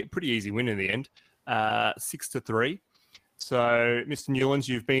a pretty easy win in the end, 6-3. So, Mr. Newlands,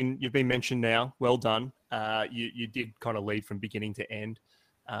 you've been mentioned now. Well done. You did kind of lead from beginning to end,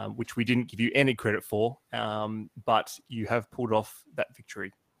 which we didn't give you any credit for, but you have pulled off that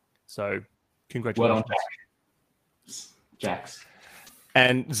victory. So, congratulations. Well done, Jax.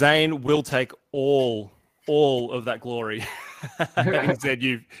 And Zane will take all of that glory. Having said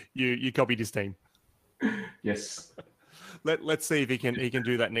you copied his team. Yes. Let's see if he can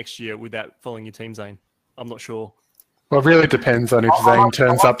do that next year without following your team, Zane. I'm not sure. Well, it really depends on if Zane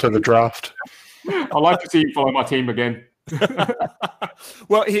turns up to the draft. I'd like to see him follow my team again.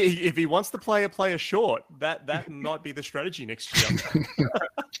 Well, if he wants to play a player short, that might be the strategy next year.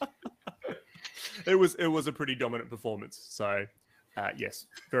 It was a pretty dominant performance. So, yes,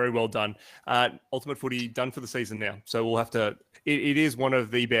 very well done. Ultimate Footy done for the season now. So we'll have to. It is one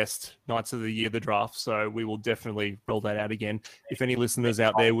of the best nights of the year, the draft. So we will definitely roll that out again. If any listeners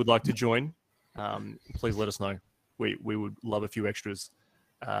out there would like to join, please let us know. We would love a few extras.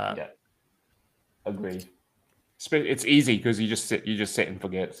 Yeah, agree. It's easy because you just set and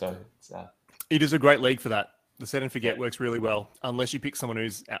forget. So it is a great league for that. The set and forget works really well, unless you pick someone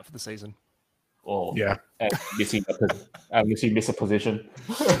who's out for the season. Or missing miss a position.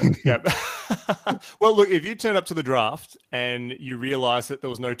 Yeah. Well, look, if you turn up to the draft and you realise that there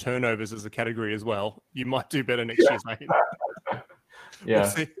was no turnovers as a category as well, you might do better next year, mate.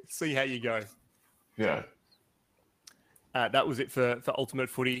 Yeah. We'll see how you go. Yeah. That was it for Ultimate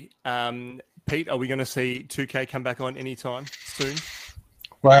Footy. Pete, are we going to see 2K come back on anytime soon?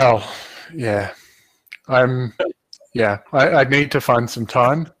 Well, yeah. I need to find some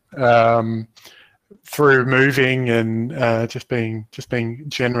time. Through moving and just being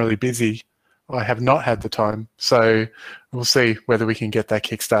generally busy, I have not had the time. So we'll see whether we can get that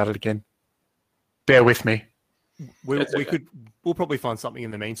kick-started again. Bear with me. We'll probably find something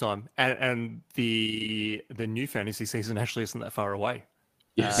in the meantime. And the new fantasy season actually isn't that far away.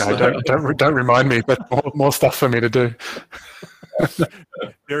 Yes. No, don't remind me, but more stuff for me to do.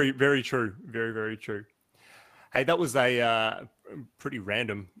 Very, very true. Very, very true. Hey, that was a pretty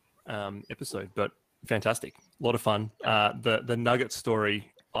random episode, but fantastic. A lot of fun. The nugget story,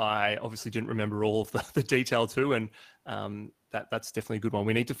 I obviously didn't remember all of the detail too, and that's definitely a good one.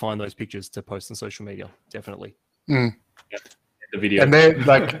 We need to find those pictures to post on social media. Definitely. Mm. Yeah. The video. And then,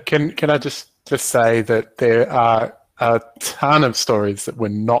 like, can I just say that there are a ton of stories that were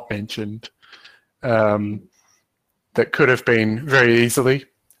not mentioned that could have been very easily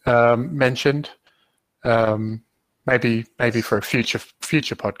mentioned. Maybe for a future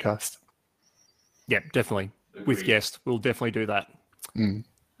podcast. Yeah, definitely. With guests, we'll definitely do that. Mm.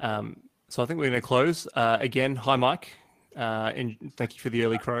 So I think we're going to close. Again, hi, Mike. And thank you for the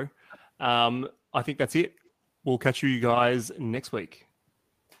early crow. I think that's it. We'll catch you guys next week.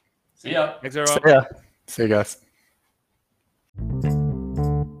 See ya. Thanks, everyone. See ya. See you guys.